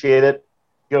appreciate it.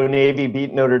 Go Navy,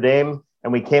 beat Notre Dame,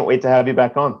 and we can't wait to have you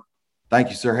back on. Thank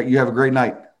you, sir. You have a great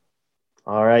night.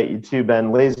 All right. You too,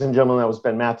 Ben. Ladies and gentlemen, that was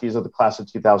Ben Matthews of the class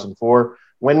of 2004.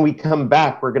 When we come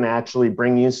back, we're going to actually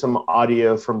bring you some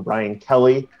audio from Brian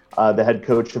Kelly, the head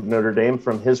coach of Notre Dame,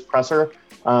 from his presser.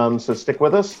 So stick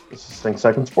with us. This is Think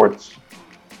Second Sports.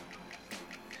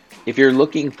 If you're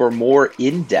looking for more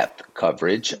in-depth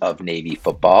coverage of Navy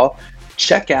football,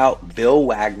 check out Bill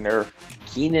Wagner,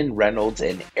 Keenan Reynolds,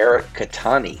 and Eric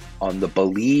Katani on the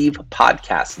Believe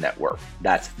Podcast Network.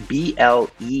 That's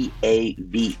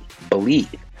BLEAV,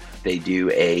 Believe. They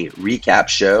do a recap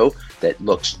show that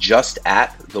looks just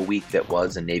at the week that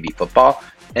was in Navy football,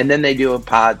 and then they do a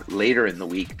pod later in the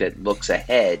week that looks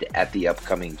ahead at the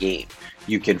upcoming game.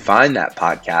 You can find that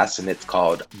podcast, and it's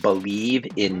called Believe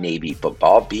in Navy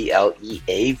Football,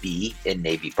 BLEAV in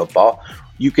Navy Football.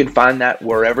 You can find that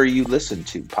wherever you listen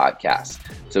to podcasts.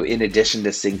 So in addition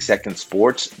to Sing Second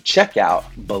Sports, check out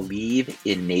Believe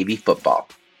in Navy Football.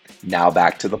 Now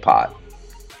back to the pod.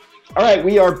 All right,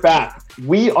 we are back.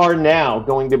 We are now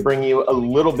going to bring you a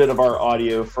little bit of our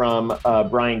audio from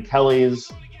Brian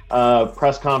Kelly's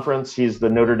press conference. He's the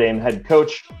Notre Dame head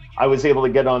coach. I was able to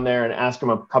get on there and ask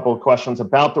him a couple of questions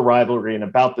about the rivalry and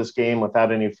about this game.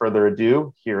 Without any further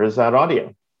ado, here is that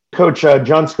audio. Coach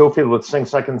John Schofield with Sing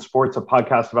Second Sports, a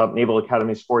podcast about Naval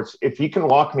Academy sports. If you can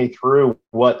walk me through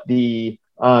what the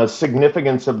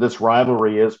significance of this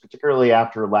rivalry is, particularly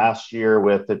after last year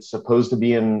with it's supposed to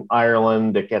be in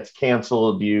Ireland, it gets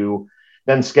canceled, you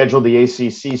then schedule the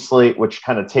ACC slate, which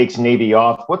kind of takes Navy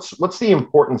off. What's the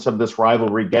importance of this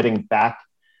rivalry getting back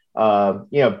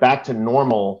back to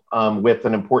normal with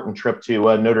an important trip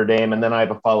to Notre Dame? And then I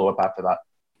have a follow-up after that.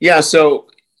 Yeah. So,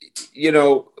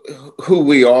 who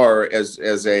we are as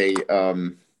a,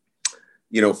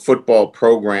 football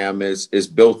program is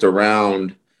built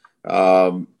around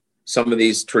some of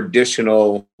these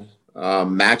traditional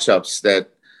matchups that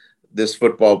this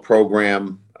football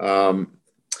program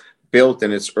built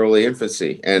in its early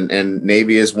infancy. And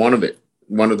Navy is one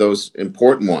of those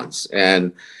important ones.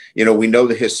 And, we know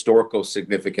the historical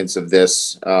significance of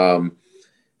this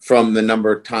from the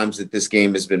number of times that this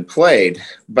game has been played.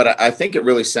 But I think it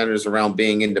really centers around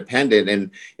being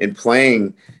independent and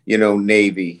playing,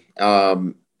 Navy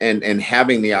and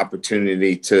having the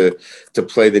opportunity to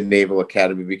play the Naval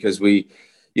Academy, because we,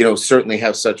 certainly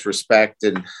have such respect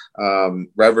and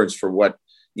reverence for what,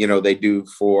 they do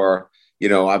for,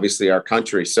 obviously our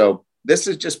country. So this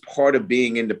is just part of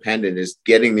being independent, is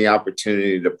getting the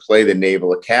opportunity to play the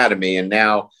Naval Academy. And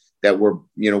now that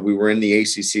we were in the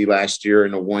ACC last year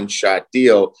in a one-shot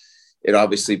deal, it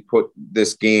obviously put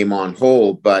this game on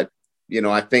hold. But,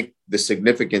 I think the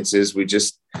significance is we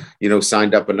just,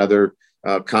 signed up another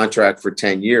contract for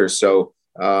 10 years. So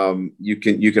you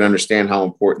can understand how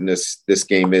important this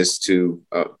game is to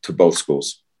both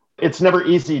schools. It's never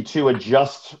easy to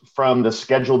adjust from the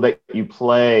schedule that you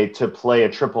play to play a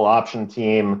triple option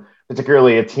team,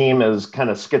 particularly a team as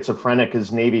kind of schizophrenic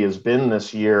as Navy has been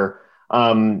this year.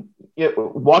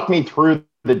 Walk me through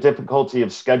the difficulty of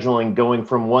scheduling going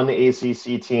from one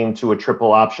ACC team to a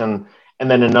triple option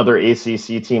and then another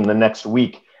ACC team the next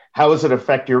week. How has it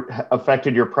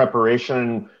affected your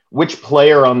preparation? Which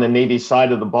player on the Navy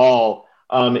side of the ball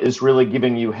is really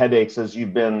giving you headaches as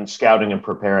you've been scouting and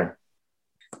preparing?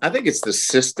 I think it's the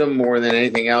system more than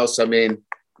anything else. I mean,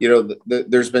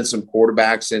 there's been some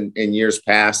quarterbacks in years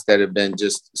past that have been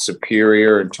just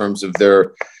superior in terms of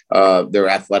their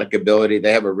athletic ability.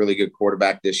 They have a really good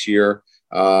quarterback this year.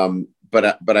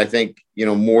 But I think,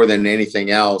 more than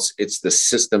anything else, it's the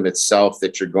system itself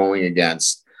that you're going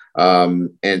against,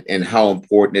 and how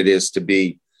important it is to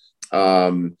be,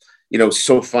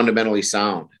 so fundamentally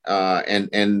sound.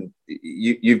 And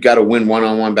you've got to win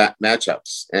one-on-one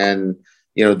matchups. And,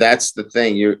 that's the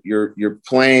thing. You're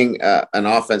playing an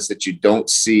offense that you don't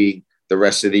see the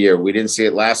rest of the year. We didn't see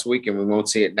it last week, and we won't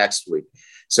see it next week.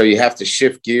 So you have to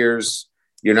shift gears.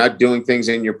 You're not doing things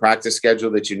in your practice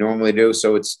schedule that you normally do.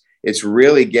 So it's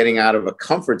really getting out of a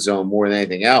comfort zone more than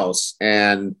anything else.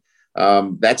 And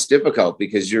that's difficult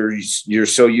because you're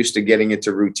so used to getting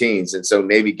into routines. And so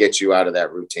Navy gets you out of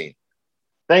that routine.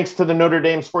 Thanks to the Notre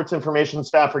Dame sports information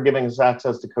staff for giving us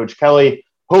access to Coach Kelly.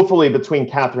 Hopefully between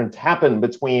Catherine Tappan,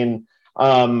 between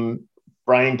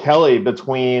Brian Kelly,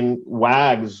 between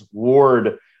Wags,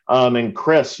 Ward, and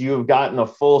Chris, you have gotten a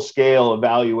full-scale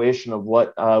evaluation of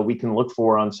what we can look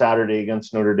for on Saturday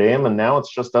against Notre Dame, and now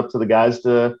it's just up to the guys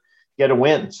to get a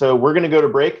win. So we're going to go to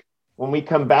break. When we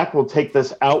come back, we'll take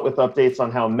this out with updates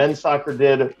on how men's soccer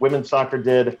did, women's soccer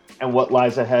did, and what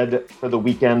lies ahead for the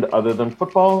weekend other than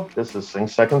football. This is Sing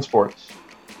Second Sports.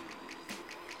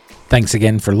 Thanks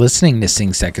again for listening to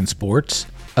Sing Second Sports.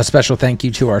 A special thank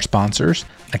you to our sponsors,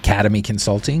 Academy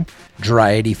Consulting,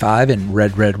 Dry 85 and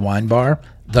Red Wine Bar,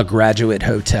 The Graduate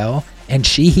Hotel, and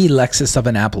Sheehy Lexus of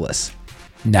Annapolis.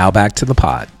 Now back to the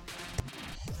pod.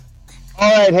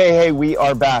 All right, hey, we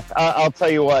are back. I'll tell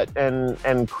you what,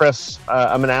 and Chris,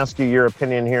 I'm going to ask you your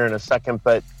opinion here in a second,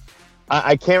 but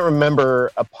I can't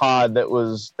remember a pod that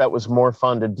was more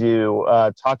fun to do.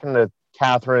 Talking to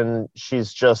Catherine,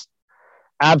 she's just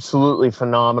absolutely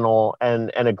phenomenal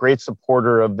and a great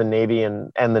supporter of the Navy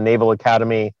and the Naval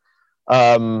Academy.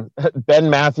 Ben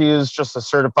Matthews, just a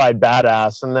certified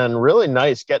badass, and then really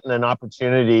nice getting an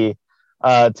opportunity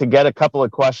to get a couple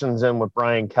of questions in with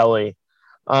Brian Kelly.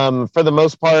 For the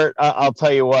most part, I'll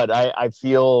tell you what, I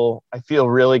feel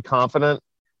really confident.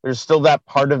 There's still that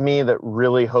part of me that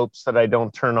really hopes that I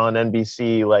don't turn on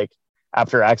NBC like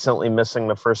after accidentally missing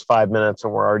the first 5 minutes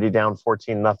and we're already down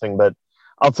 14-0. But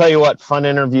I'll tell you what, fun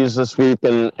interviews this week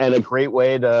and a great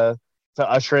way to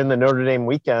usher in the Notre Dame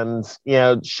weekend.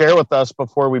 Share with us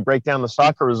before we break down the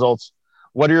soccer results.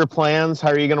 What are your plans?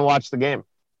 How are you going to watch the game?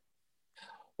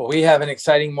 Well, we have an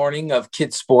exciting morning of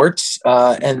kids sports,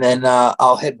 and then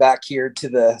I'll head back here to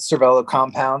the Cervello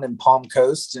compound in Palm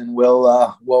Coast, and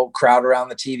we'll crowd around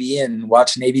the TV and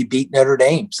watch Navy beat Notre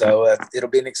Dame. So it'll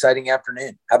be an exciting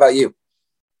afternoon. How about you?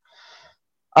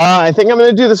 I think I'm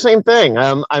going to do the same thing.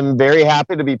 I'm very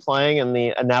happy to be playing in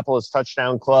the Annapolis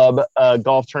Touchdown Club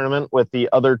golf tournament with the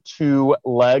other two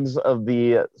legs of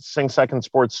the Sing Second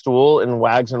Sports stool in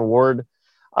Wags and Ward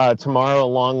tomorrow,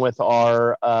 along with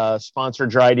our sponsor,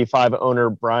 Dry 85 owner,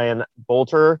 Brian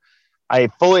Bolter. I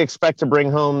fully expect to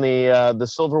bring home the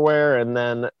silverware and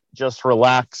then just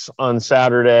relax on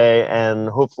Saturday and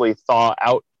hopefully thaw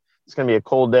out. It's going to be a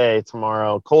cold day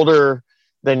tomorrow, colder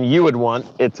than you would want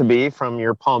it to be from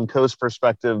your Palm Coast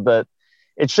perspective, but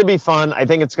it should be fun. I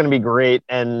think it's going to be great.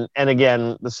 And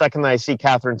again, the second that I see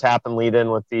Catherine Tappan lead in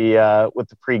with the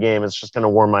pregame, it's just going to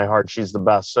warm my heart. She's the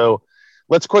best. So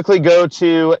let's quickly go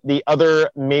to the other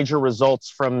major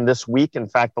results from this week. In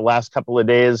fact, the last couple of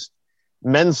days.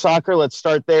 Men's soccer, let's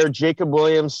start there. Jacob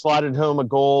Williams slotted home a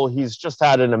goal. He's just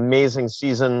had an amazing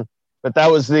season, but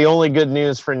that was the only good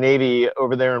news for Navy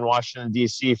over there in Washington,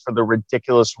 D.C. for the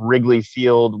ridiculous Wrigley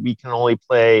Field. We can only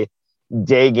play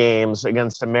day games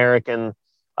against American.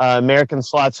 American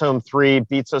slots home 3,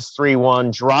 beats us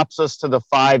 3-1, drops us to the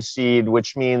 5 seed,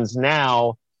 which means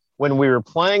now when we were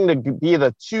playing to be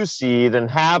the 2 seed and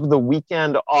have the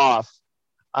weekend off,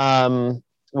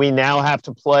 we now have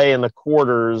to play in the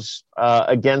quarters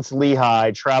against Lehigh,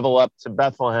 travel up to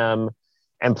Bethlehem,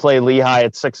 and play Lehigh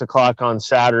at 6:00 on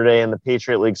Saturday in the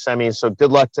Patriot League semis. So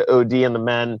good luck to OD and the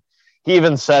men. He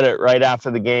even said it right after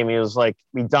the game. He was like,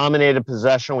 we dominated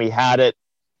possession. We had it.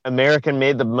 American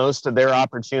made the most of their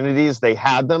opportunities. They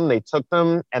had them, they took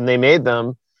them, and they made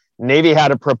them. Navy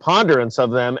had a preponderance of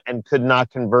them and could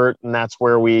not convert. And that's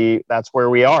where we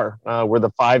are. We're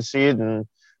the 5 seed and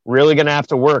really going to have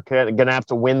to work. Going to have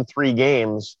to win 3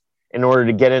 games in order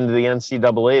to get into the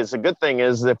NCAAs. The good thing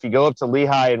is that if you go up to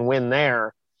Lehigh and win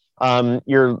there,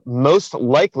 your most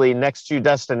likely next 2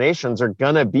 destinations are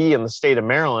going to be in the state of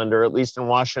Maryland, or at least in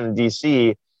Washington,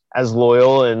 D.C., as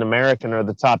Loyola and American are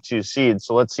the top 2 seeds.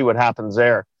 So let's see what happens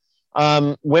there.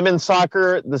 Women's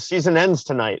soccer, the season ends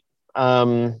tonight.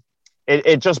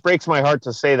 It just breaks my heart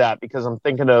to say that because I'm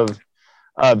thinking of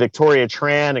Victoria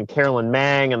Tran and Carolyn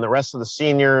Mang and the rest of the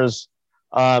seniors.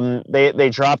 They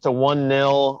dropped a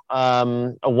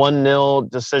 1-0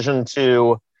 decision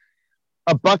to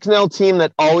a Bucknell team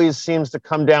that always seems to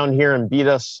come down here and beat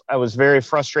us. I was very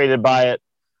frustrated by it.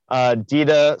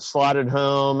 Dita slotted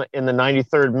home in the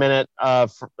 93rd minute,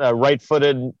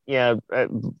 right-footed,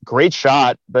 great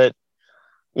shot, but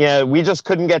we just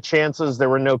couldn't get chances. There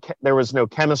was no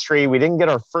chemistry. We didn't get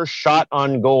our first shot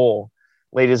on goal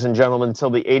ladies and gentlemen, until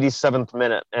the 87th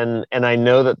minute. And I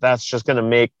know that that's just going to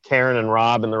make Karen and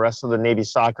Rob and the rest of the Navy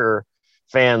soccer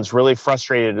fans really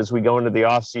frustrated as we go into the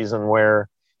offseason, where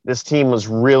this team was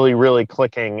really, really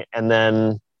clicking. And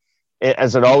then,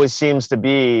 as it always seems to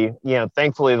be,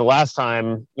 thankfully the last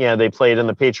time, they played in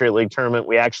the Patriot League tournament,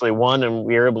 we actually won and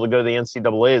we were able to go to the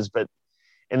NCAAs. But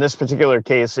in this particular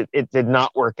case, it did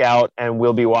not work out, and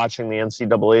we'll be watching the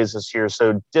NCAAs this year.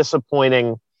 So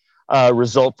disappointing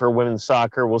result for women's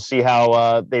soccer. We'll see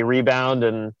how they rebound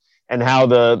and how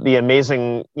the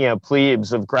amazing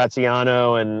plebes of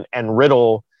Graziano and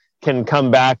Riddle can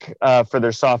come back for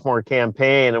their sophomore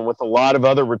campaign, and with a lot of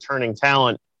other returning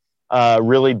talent,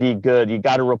 really be good. You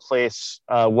got to replace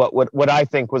what I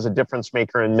think was a difference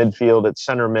maker in midfield at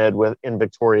center mid in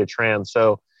Victoria Tran.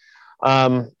 So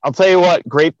I'll tell you what,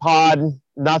 great pod,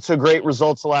 not so great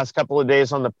results the last couple of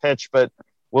days on the pitch, but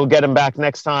we'll get them back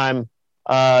next time.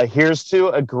 Here's to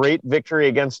a great victory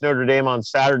against Notre Dame on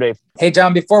Saturday. Hey,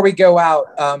 John, before we go out,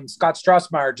 Scott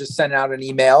Strassmeyer just sent out an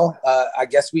email. I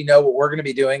guess we know what we're going to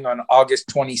be doing on August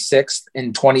 26th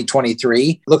in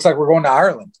 2023. Looks like we're going to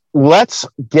Ireland. Let's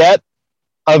get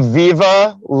a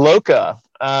Viva Loca.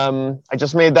 I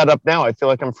just made that up now. I feel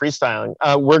like I'm freestyling.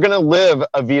 We're going to live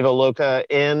a Viva Loca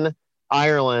in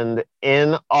Ireland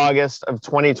in August of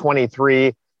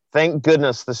 2023. Thank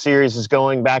goodness the series is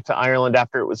going back to Ireland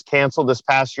after it was canceled this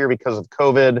past year because of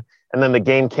COVID, and then the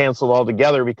game canceled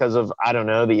altogether because of,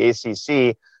 the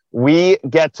ACC. We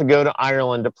get to go to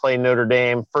Ireland to play Notre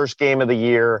Dame, first game of the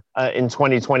year in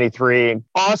 2023.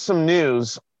 Awesome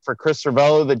news for Chris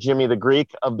Cervello, the Jimmy the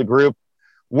Greek of the group,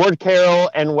 Ward Carroll,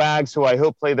 and Wags, who I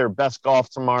hope play their best golf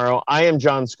tomorrow. I am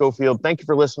John Schofield. Thank you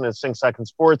for listening to Sing Second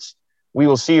Sports. We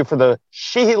will see you for the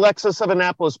Sheehy Lexus of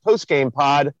Annapolis postgame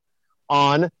pod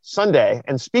on Sunday.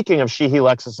 And speaking of Sheehy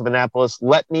Lexus of Annapolis,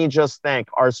 let me just thank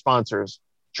our sponsors,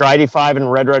 Dry 85 and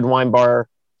Red Wine Bar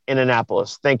in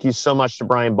Annapolis. Thank you so much to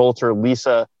Brian Bolter,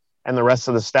 Lisa, and the rest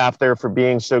of the staff there for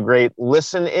being so great.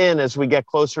 Listen in as we get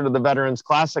closer to the Veterans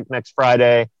Classic next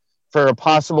Friday for a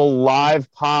possible live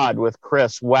pod with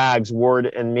Chris, Wags, Ward,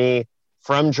 and me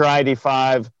from Dry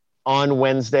 85 on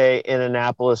Wednesday in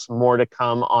Annapolis. More to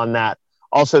come on that.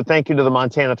 Also, thank you to the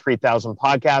Montana 3000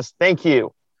 podcast. Thank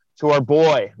you to our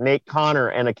boy, Nate Connor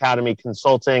and Academy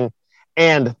Consulting.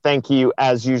 And thank you,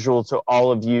 as usual, to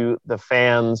all of you, the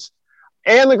fans,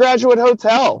 and the Graduate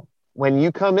Hotel. When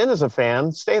you come in as a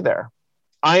fan, stay there.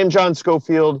 I am John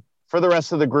Schofield. For the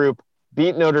rest of the group,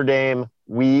 beat Notre Dame.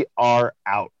 We are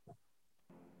out.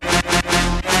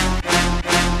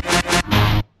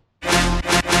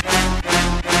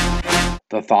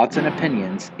 The thoughts and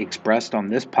opinions expressed on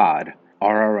this pod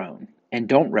are our own and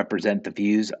don't represent the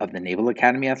views of the Naval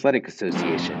Academy Athletic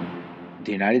Association,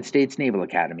 the United States Naval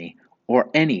Academy, or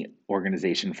any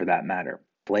organization for that matter.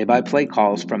 Play-by-play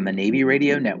calls from the Navy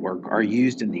Radio Network are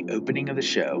used in the opening of the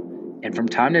show and from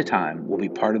time to time will be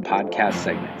part of podcast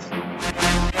segments.